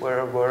Davis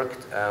where I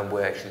worked,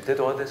 where I actually did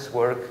all this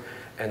work.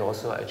 And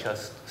also, I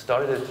just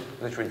started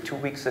literally 2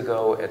 weeks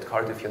ago at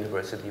Cardiff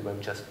University, where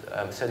I'm just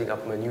setting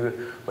up my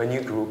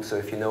new group. So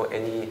if you know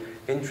any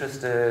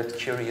interested,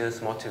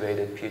 curious,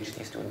 motivated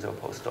PhD students or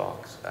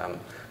postdocs,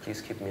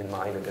 please keep me in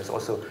mind. And there's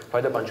also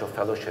quite a bunch of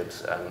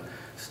fellowships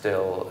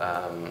still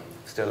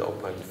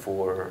open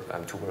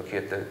to work here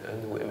at the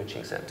new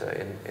imaging center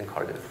in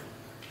Cardiff.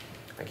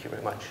 Thank you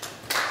very much.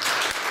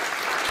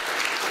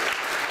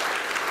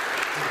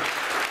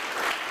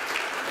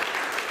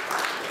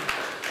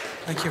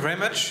 Thank you very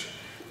much.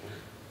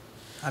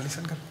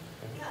 Alison, go.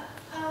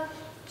 Yeah.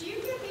 Do you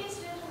give the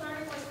incidental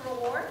learning with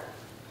reward?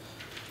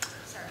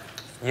 Sorry.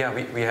 Yeah,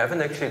 we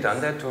haven't actually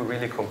done that to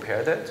really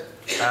compare that.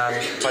 Do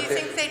you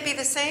think they'd be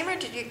the same, or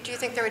do you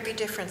think there would be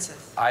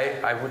differences?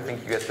 I would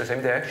think you get the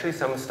same. There are actually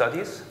some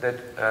studies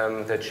that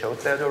that showed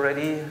that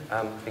already.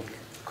 I think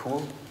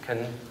Ku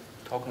can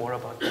talk more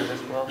about that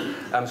as well.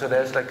 So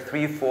there's like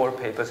 3-4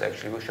 papers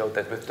actually who showed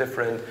that with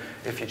different,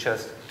 if you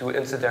just do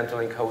incidental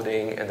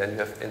encoding and then you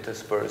have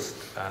interspersed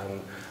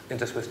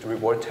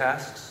reward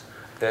tasks,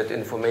 that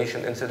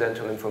information,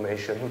 incidental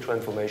information, neutral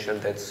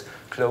information that's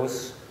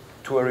close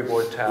to a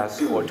reward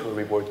task or to a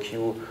reward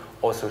queue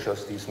also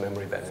shows these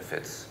memory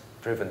benefits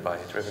driven by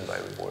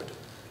reward.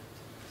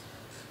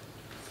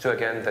 So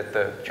again, that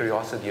the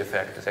curiosity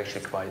effect is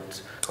actually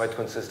quite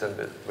consistent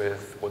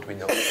with what we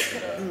know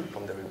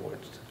from the reward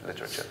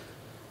literature.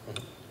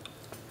 Mm-hmm.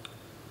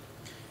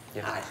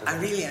 Yeah, I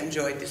really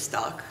enjoyed this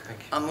talk.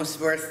 Almost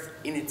worth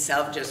in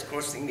itself just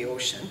crossing the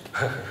ocean.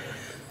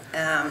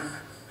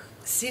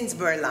 Since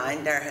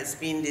Berlin, there has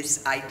been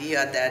this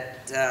idea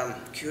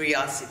that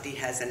curiosity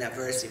has an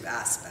aversive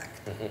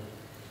aspect. Mm-hmm.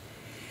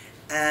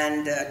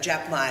 And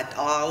Japma et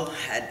al.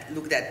 Had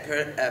looked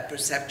at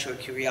perceptual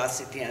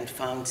curiosity and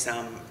found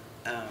some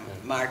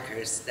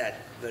markers that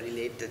were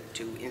related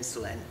to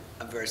insulin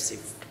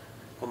aversive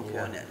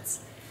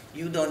components.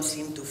 Yeah. You don't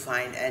seem to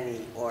find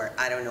any, or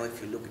I don't know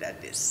if you looked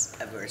at this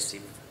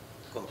aversive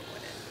component.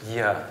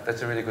 Yeah,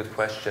 that's a really good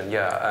question.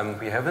 Yeah,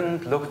 we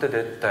haven't looked at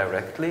it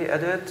directly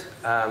at it.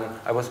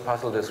 I was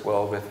puzzled as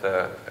well with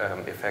the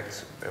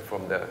effects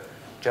from the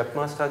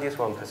Japma studies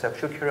on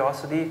perceptual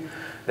curiosity.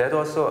 That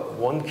also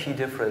one key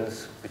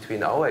difference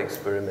between our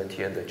experiment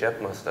here and the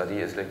Japma study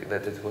is like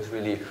that it was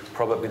really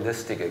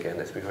probabilistic again,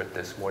 as we heard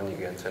this morning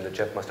again. So in the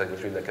Japma study, it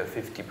was really like a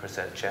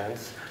 50%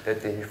 chance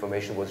that the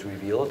information was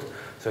revealed.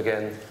 So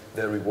again,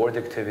 the reward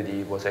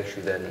activity was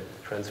actually then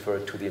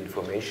transferred to the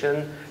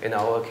information. In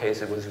our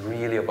case, it was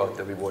really about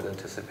the reward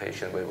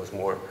anticipation, where it was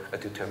more a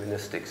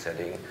deterministic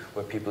setting,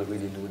 where people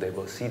really knew they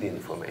will see the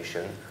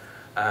information.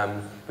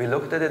 We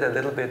looked at it a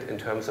little bit in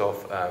terms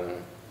of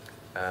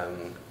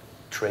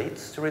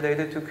traits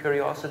related to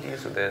curiosity.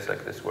 So there's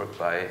like this work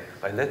by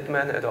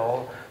Littman et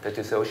al. That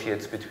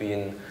dissociates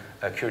between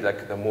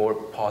like the more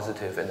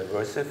positive and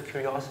aversive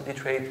curiosity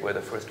trait, where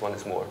the first one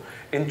is more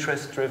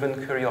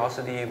interest-driven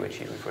curiosity, which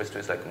he refers to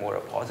as like more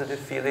a positive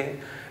feeling,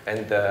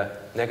 and the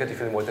negative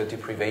feeling more the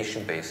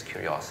deprivation-based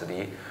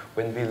curiosity.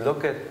 When we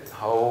look at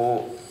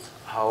how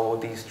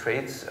these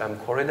traits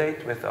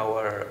correlate with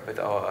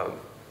our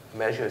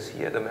measures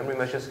here, the memory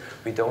measures,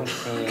 we don't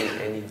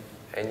see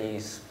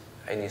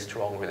any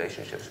strong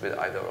relationships with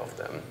either of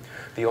them.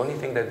 The only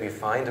thing that we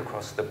find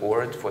across the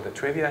board for the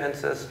trivia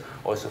answers,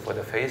 also for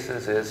the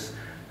faces, is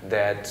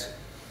that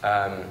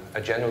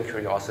a general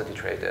curiosity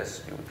trait,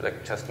 as you would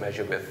like just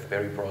measure with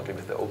very broadly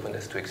with the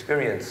openness to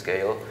experience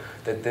scale,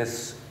 that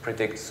this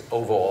predicts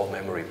overall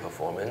memory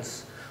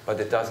performance, but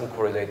it doesn't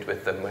correlate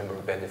with the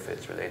memory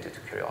benefits related to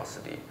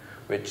curiosity,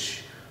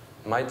 which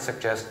might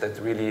suggest that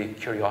really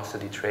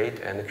curiosity trait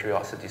and the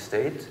curiosity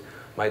state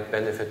might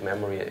benefit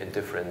memory in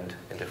different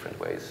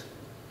ways.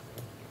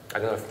 I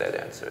don't know if that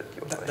answered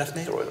your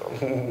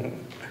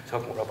question.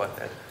 Talk more about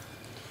that.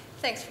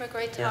 Thanks for a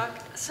great talk.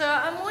 Yeah. So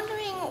I'm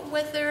wondering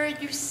whether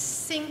you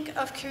think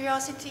of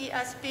curiosity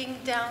as being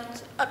down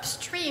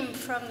upstream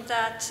from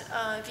that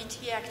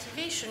VTA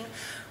activation,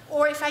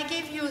 or if I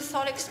gave you a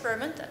thought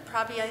experiment that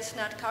probably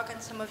Isnat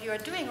and some of you are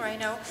doing right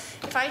now,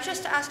 if I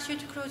just asked you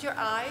to close your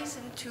eyes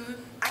and to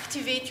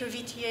activate your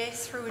VTA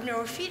through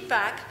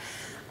neurofeedback,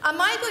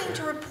 am I going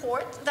to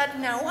report that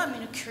now I'm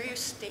in a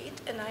curious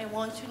state and I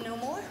want to know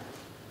more?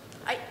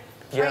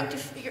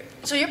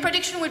 So your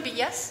prediction would be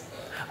yes?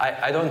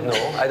 I don't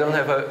know. I don't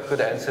have a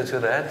good answer to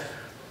that.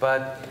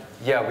 But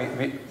yeah,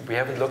 we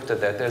haven't looked at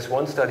that. There's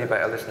one study by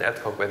Alison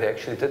Adcock where they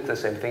actually did the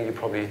same thing. You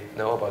probably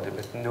know about it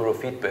with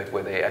neurofeedback,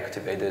 where they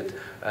activated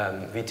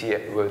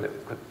VTA, where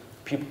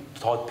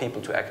taught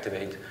people to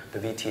activate the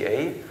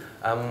VTA.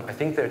 I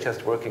think they're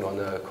just working on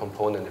a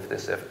component if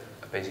this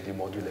basically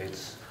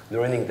modulates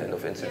learning then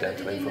of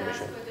incidental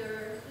information.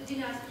 They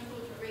didn't ask people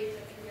to rate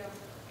their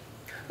curiosity.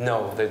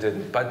 No, they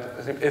didn't.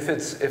 But if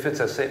it's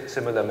a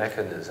similar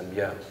mechanism,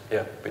 yeah,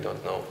 we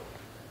don't know.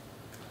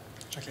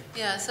 Okay.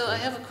 Yeah, so I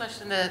have a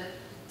question that,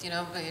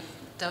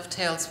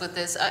 dovetails with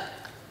this.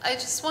 I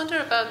just wonder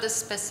about the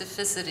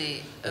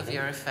specificity of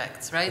your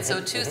effects, right?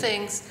 So two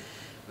things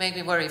make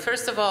me worry.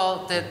 First of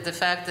all, the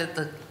fact that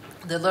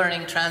the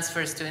learning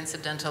transfers to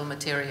incidental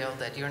material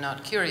that you're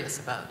not curious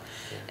about.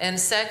 And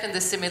second,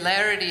 the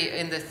similarity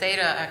in the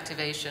theta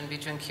activation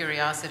between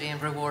curiosity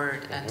and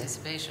reward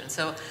anticipation.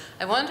 So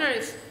I wonder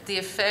if the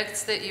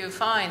effects that you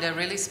find are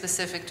really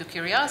specific to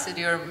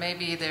curiosity, or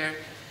maybe they're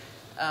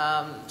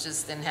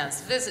just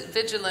enhanced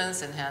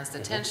vigilance, enhanced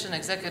attention,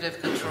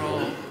 executive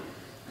control.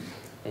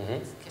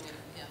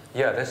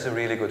 Yeah, that's a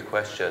really good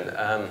question.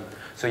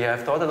 So yeah,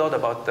 I've thought a lot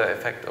about the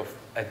effect of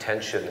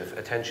attention, if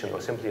attention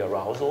or simply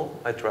arousal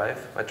might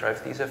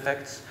drive these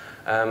effects.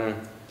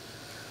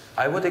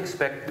 I would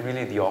expect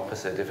really the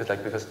opposite, if it's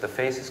like, because the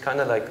face is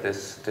kind of like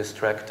this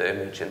distractor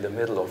image in the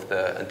middle of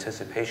the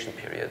anticipation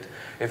period.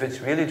 If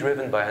it's really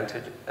driven by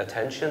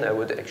attention, I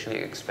would actually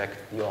expect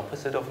the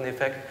opposite of an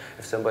effect.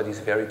 If somebody's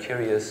very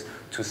curious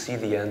to see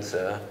the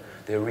answer,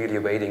 they're really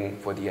waiting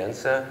for the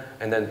answer,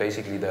 and then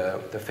basically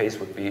the face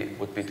would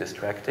be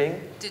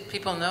distracting. Did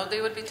people know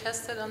they would be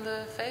tested on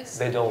the face?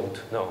 They don't.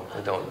 No,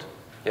 they don't.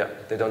 Yeah,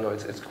 they don't know.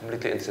 It's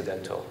completely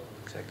incidental.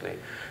 Exactly.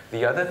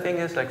 The other thing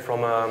is like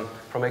from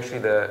actually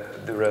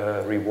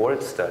the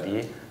reward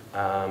study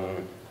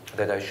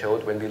that I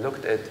showed, when we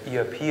looked at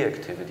ERP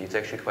activity, it's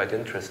actually quite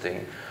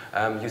interesting.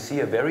 You see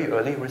a very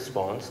early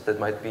response that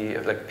might be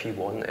like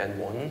P1 and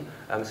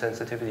 1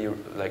 sensitivity,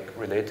 like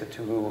related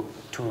to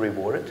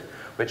reward,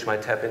 which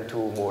might tap into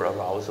more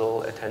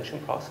arousal attention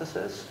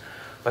processes.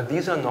 But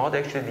these are not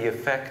actually the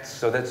effects,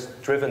 so that's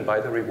driven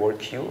by the reward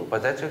cue,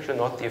 but that's actually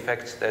not the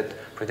effects that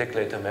predict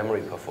later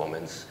memory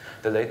performance.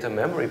 The later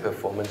memory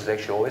performance is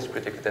actually always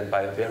predicted then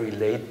by a very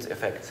late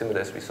effect, similar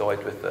as we saw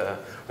it with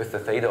the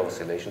theta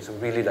oscillation. So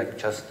really like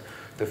just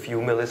the few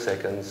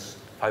milliseconds,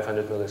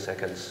 500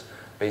 milliseconds,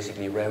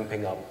 basically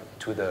ramping up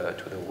to the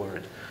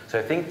word. So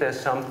I think there's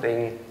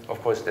something,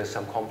 of course there's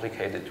some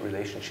complicated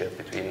relationship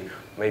between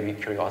maybe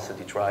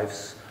curiosity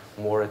drives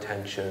more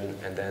attention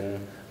and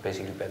then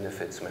basically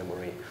benefits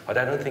memory. But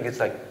I don't think it's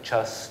like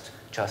just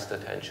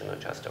attention or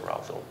just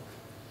arousal.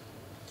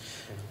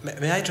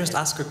 May I just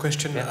ask a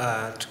question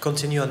to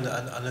continue on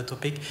the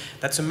topic?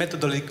 That's a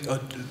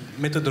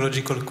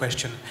methodological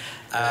question.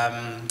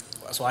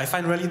 So I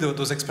find really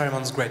those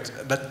experiments great,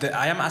 but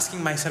I am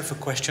asking myself a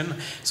question.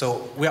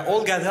 So we are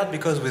all gathered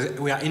because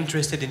we are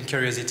interested in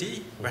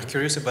curiosity. We're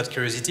curious about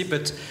curiosity,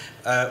 but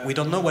we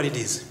don't know what it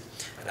is.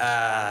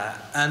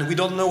 And we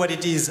don't know what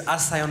it is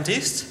as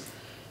scientists,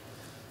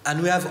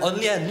 and we have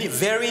only a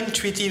very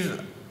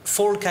intuitive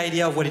folk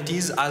idea of what it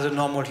is as a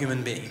normal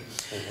human being.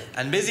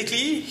 And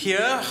basically,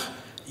 here,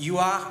 you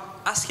are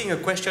asking a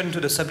question to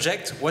the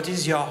subject: what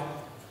is your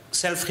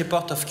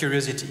self-report of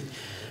curiosity?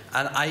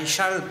 And I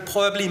shall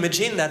probably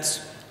imagine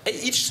that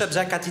each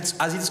subject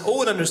has its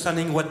own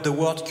understanding what the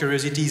word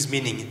curiosity is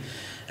meaning.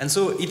 And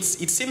so it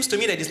seems to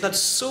me that it's not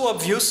so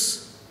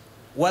obvious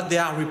what they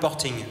are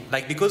reporting.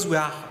 Like, because we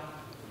are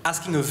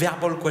asking a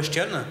verbal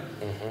question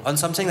on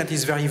something that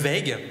is very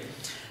vague,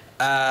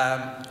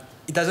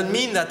 it doesn't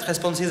mean that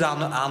responses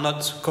are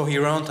not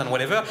coherent and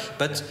whatever,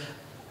 but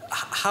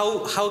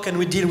how can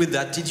we deal with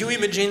that? Did you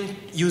imagine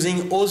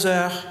using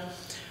other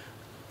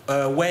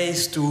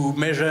ways to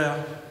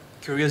measure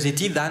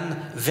curiosity than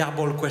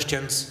verbal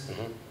questions?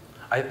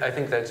 I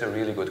think that's a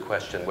really good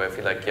question, where I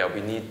feel like, yeah,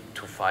 we need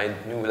to find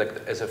new,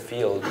 like as a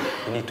field,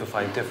 we need to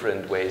find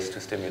different ways to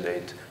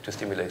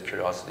stimulate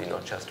curiosity,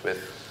 not just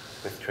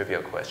with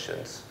trivia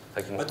questions.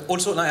 But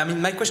also, I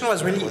mean, my question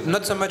was really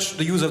not so much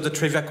the use of the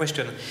trivia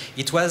question.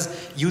 It was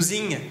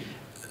using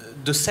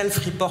the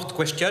self-report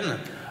question.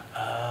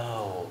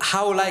 Oh.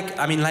 How,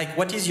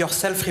 what is your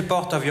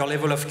self-report of your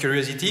level of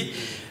curiosity?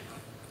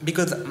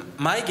 Because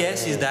my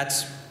guess is that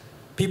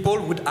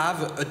people would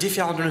have a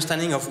different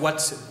understanding of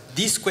what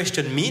this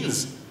question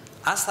means.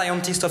 As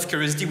scientists of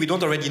curiosity, we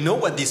don't already know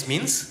what this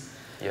means.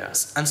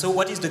 Yes. And so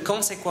what is the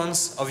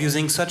consequence of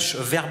using such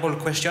a verbal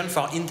question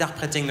for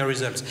interpreting the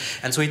results?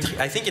 And so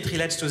I think it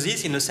relates to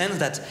this in the sense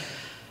that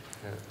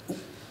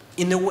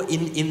in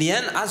the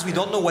end, as we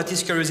don't know what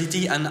is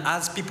curiosity, and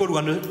as people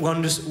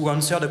who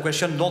answer the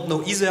question don't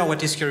know either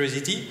what is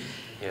curiosity,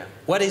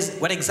 what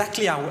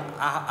exactly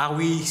are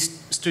we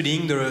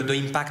studying the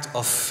impact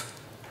of?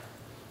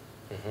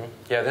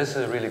 Yeah, this is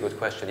a really good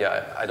question.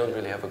 Yeah, I don't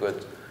really have a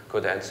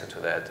good answer to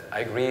that. I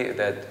agree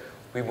that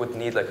we would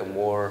need like a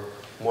more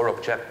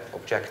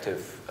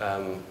objective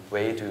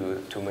way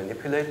to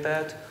manipulate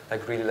that,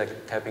 like really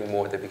like tapping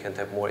more, that we can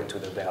tap more into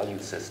the value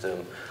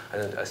system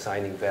and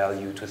assigning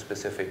value to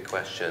specific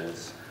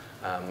questions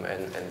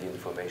and the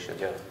information.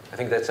 Yeah, I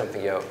think that's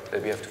something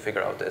that we have to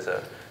figure out as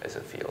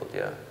a field.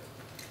 Yeah,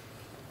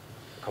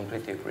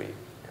 completely agree.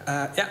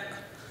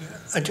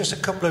 Just a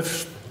couple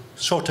of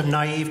sort of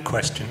naive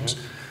questions.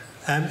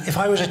 If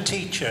I was a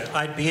teacher,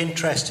 I'd be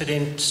interested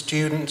in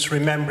students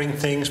remembering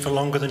things for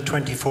longer than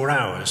 24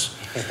 hours.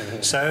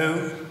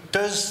 So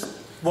does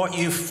what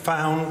you've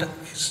found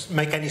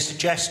make any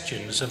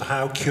suggestions of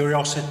how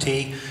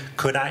curiosity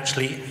could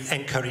actually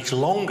encourage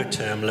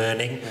longer-term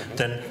learning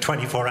than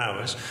 24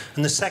 hours?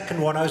 And the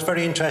second one, I was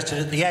very interested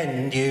at the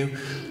end, you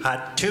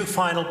had two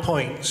final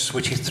points,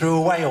 which you threw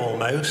away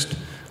almost,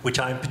 which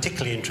I'm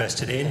particularly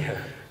interested in,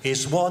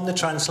 is one, the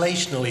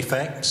translational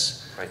effects,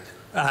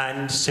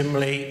 and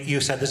similarly, you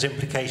said there's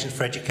implications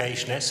for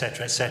education,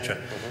 etc., etc.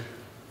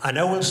 I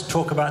know we'll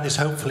talk about this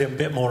hopefully a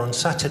bit more on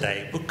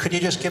Saturday, but could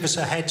you just give us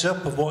a heads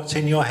up of what's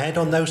in your head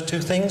on those two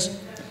things?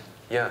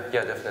 Yeah,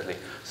 definitely.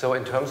 So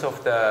in terms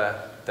of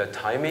the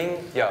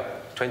timing,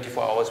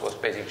 24 hours was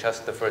basically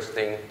just the first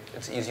thing.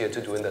 It's easier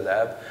to do in the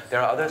lab. There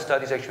are other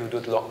studies actually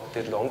who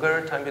did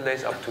longer time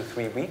delays, up to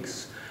 3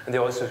 weeks. And they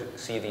also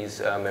see these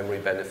memory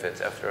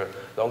benefits after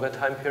longer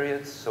time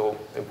periods, so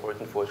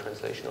important for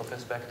translational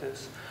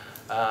perspectives.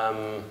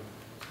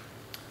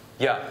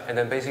 Yeah, and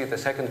then basically the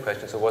second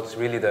question, so what's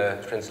really the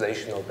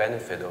translational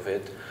benefit of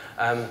it?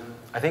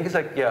 I think it's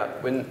like, yeah,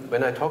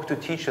 when I talk to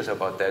teachers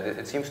about that,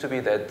 it seems to be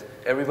that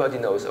everybody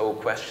knows, oh,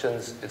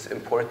 questions, it's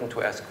important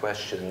to ask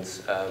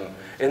questions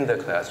in the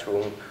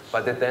classroom,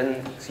 but it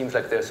then seems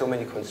like there are so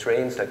many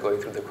constraints, like going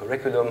through the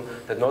curriculum,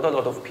 that not a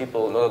lot of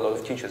people, not a lot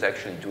of teachers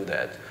actually do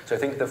that. So I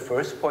think the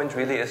first point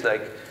really is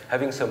like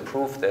having some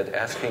proof that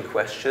asking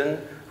question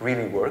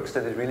really works,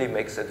 that it really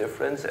makes a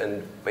difference,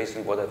 and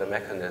basically what are the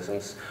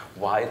mechanisms,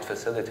 why it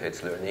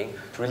facilitates learning.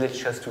 It's really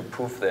just to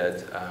prove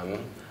that.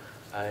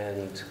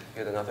 And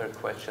you had another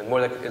question,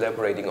 more like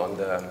elaborating on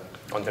the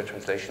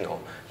translational.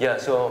 Yeah,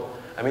 so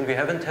I mean we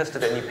haven't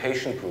tested any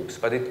patient groups,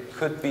 but it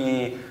could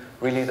be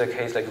really the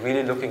case, like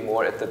really looking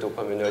more at the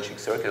dopaminergic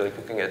circuit, like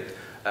looking at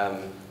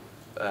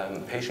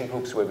patient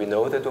groups where we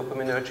know the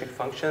dopaminergic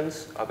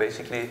functions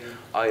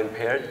are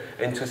impaired,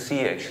 and to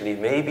see actually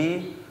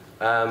maybe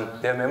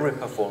their memory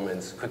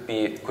performance could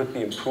be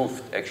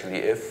improved actually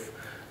if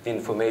the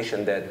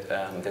information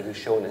that is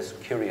shown is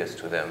curious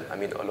to them. I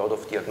mean, a lot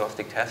of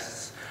diagnostic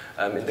tests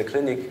in the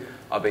clinic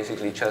are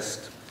basically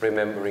just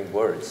remembering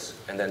words,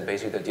 and then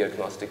basically the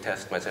diagnostic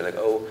test might say like,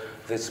 oh,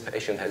 this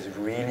patient has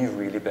really,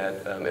 really bad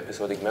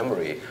episodic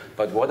memory.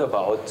 But what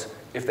about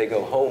if they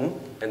go home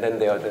and then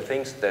there are the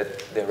things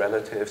that their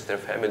relatives, their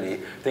family,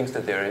 things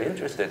that they're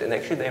interested in, and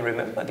actually they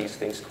remember these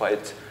things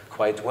quite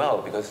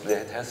well because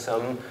it has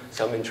some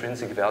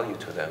intrinsic value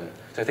to them.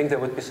 So I think there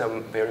would be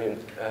some very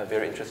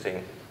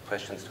interesting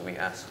questions to be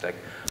asked, like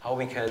how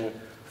we can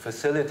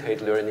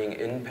facilitate learning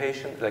in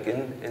patients, like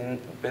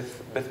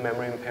with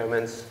memory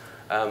impairments,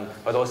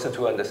 but also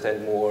to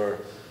understand more,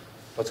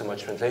 not so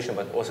much translation,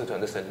 but also to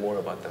understand more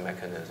about the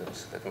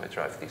mechanisms that might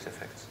drive these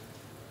effects.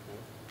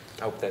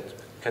 I hope that we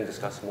can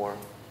discuss more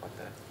about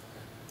that.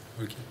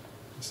 Okay,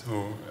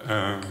 so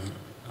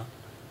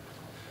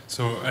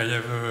I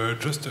have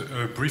just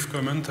a brief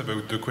comment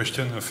about the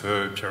question of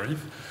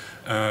Pierre-Yves,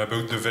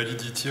 about the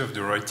validity of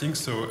the writing.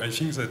 So I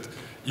think that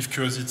if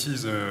curiosity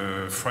is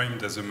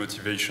framed as a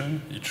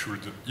motivation, it should,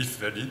 if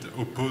valid,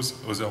 oppose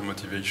other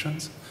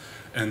motivations.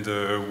 And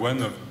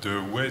one of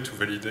the ways to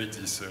validate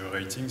these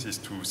ratings is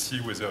to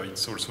see whether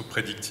it's also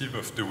predictive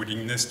of the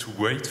willingness to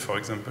wait, for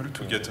example,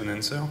 to get an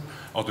answer,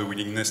 or the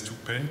willingness to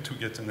pay to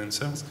get an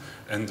answer.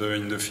 And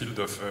in the field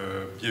of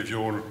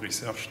behavioral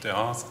research, there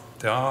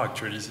are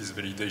actually this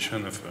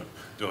validation of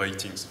the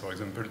ratings. For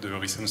example, the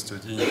recent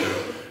study in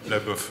the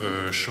lab of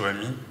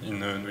Shoami in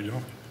New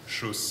York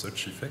shows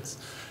such effects.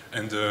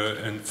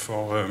 And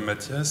for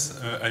Matthias,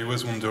 I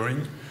was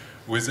wondering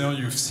whether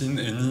you've seen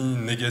any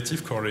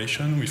negative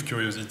correlation with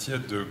curiosity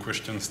at the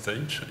question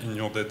stage in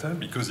your data,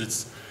 because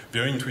it's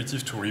very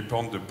intuitive to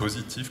report the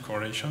positive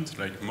correlations,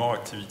 like more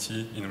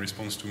activity in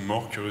response to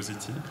more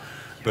curiosity.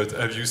 But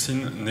have you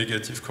seen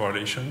negative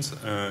correlations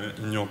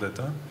in your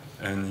data?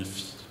 And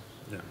if,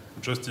 yeah,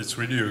 just it's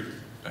really,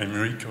 I'm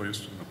really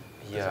curious to know.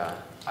 Yeah,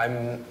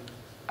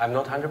 I'm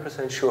not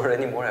 100% sure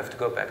anymore. I have to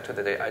go back to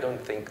the data. I don't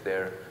think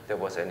there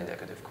was any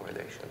negative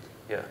correlation.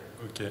 Yeah.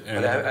 Okay.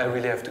 And but I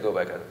really have to go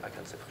back. I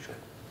can't say for sure.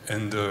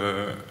 And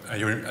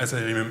as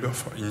I remember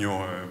in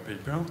your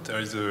paper, there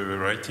is a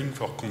writing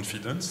for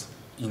confidence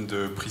in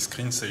the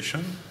pre-screen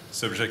session.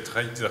 Subjects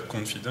rate their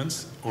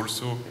confidence,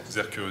 also yes.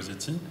 Their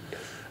curiosity.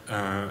 Yes.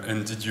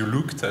 And did you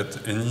look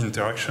at any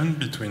interaction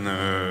between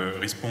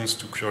response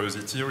to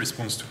curiosity,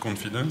 response to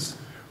confidence?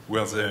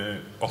 Were they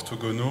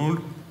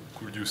orthogonal?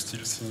 Could you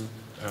still see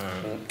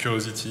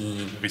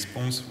curiosity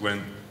response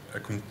when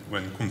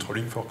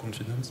controlling for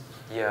confidence?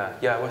 Yeah,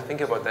 I was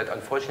thinking about that.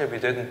 Unfortunately, we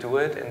didn't do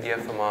it in the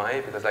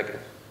FMI because like it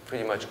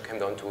pretty much came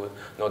down to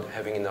not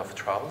having enough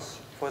trials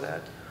for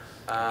that.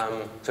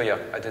 So yeah,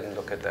 I didn't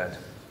look at that.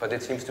 But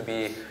it seems to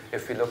be,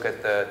 if we look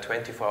at the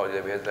 24-hour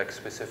data, we had like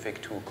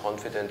specific to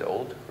confident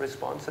old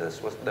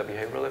responses was the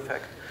behavioral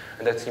effect.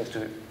 And that seems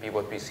to be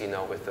what we see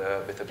now with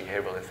the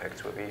behavioral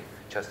effects, where we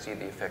just see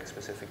the effect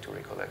specific to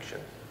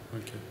recollection.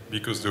 Okay,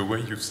 because the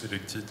way you've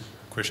selected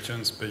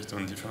questions based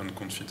on different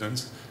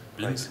confidence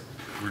bins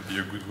will be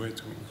a good way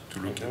to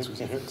look at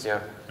those effects.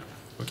 Yeah.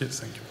 Okay,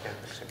 thank you.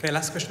 Yeah. Okay,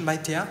 last question by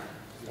Tia.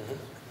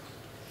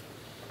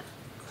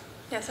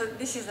 Yeah, so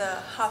this is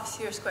a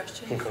half-serious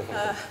question.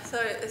 So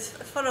it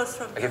follows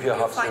from... I give you a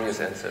half-serious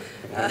answer.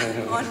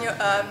 On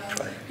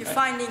your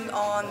finding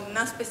on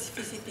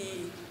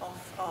non-specificity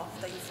of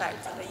the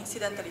effects, the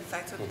incidental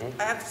effects. So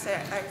I have to say,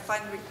 I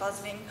find it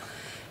puzzling.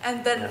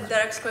 And then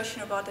Derek's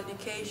question about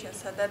education.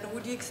 So then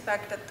would you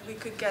expect that we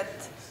could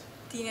get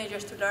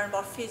teenagers to learn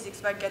about physics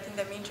by getting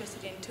them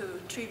interested into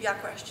trivia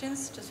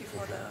questions just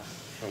before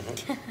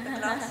the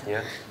class?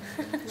 Yeah.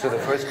 So the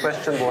first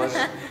question was...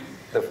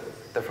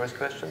 The first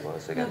question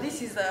was again? No,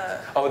 this is the...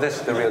 Oh, this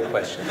is the real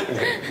question.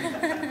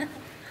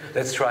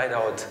 Let's try it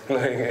out.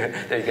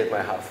 There you get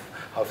my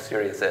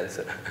half-serious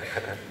answer.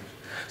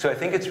 So I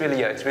think it's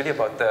really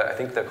about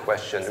the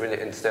question,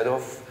 really, instead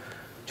of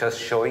just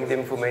showing the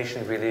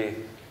information, really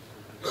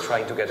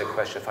trying to get a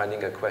question,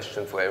 finding a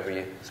question for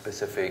every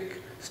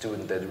specific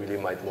student that really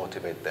might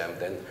motivate them,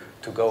 then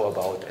to go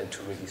about and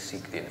to really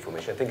seek the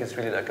information. I think it's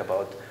really like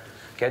about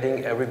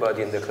getting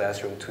everybody in the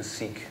classroom to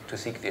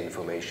seek the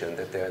information,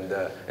 that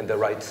they're in the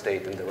right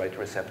state, in the right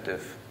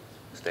receptive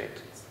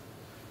state.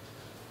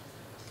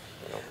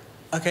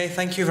 Okay,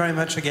 thank you very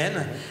much again.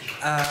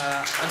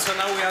 And so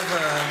now we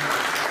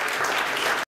have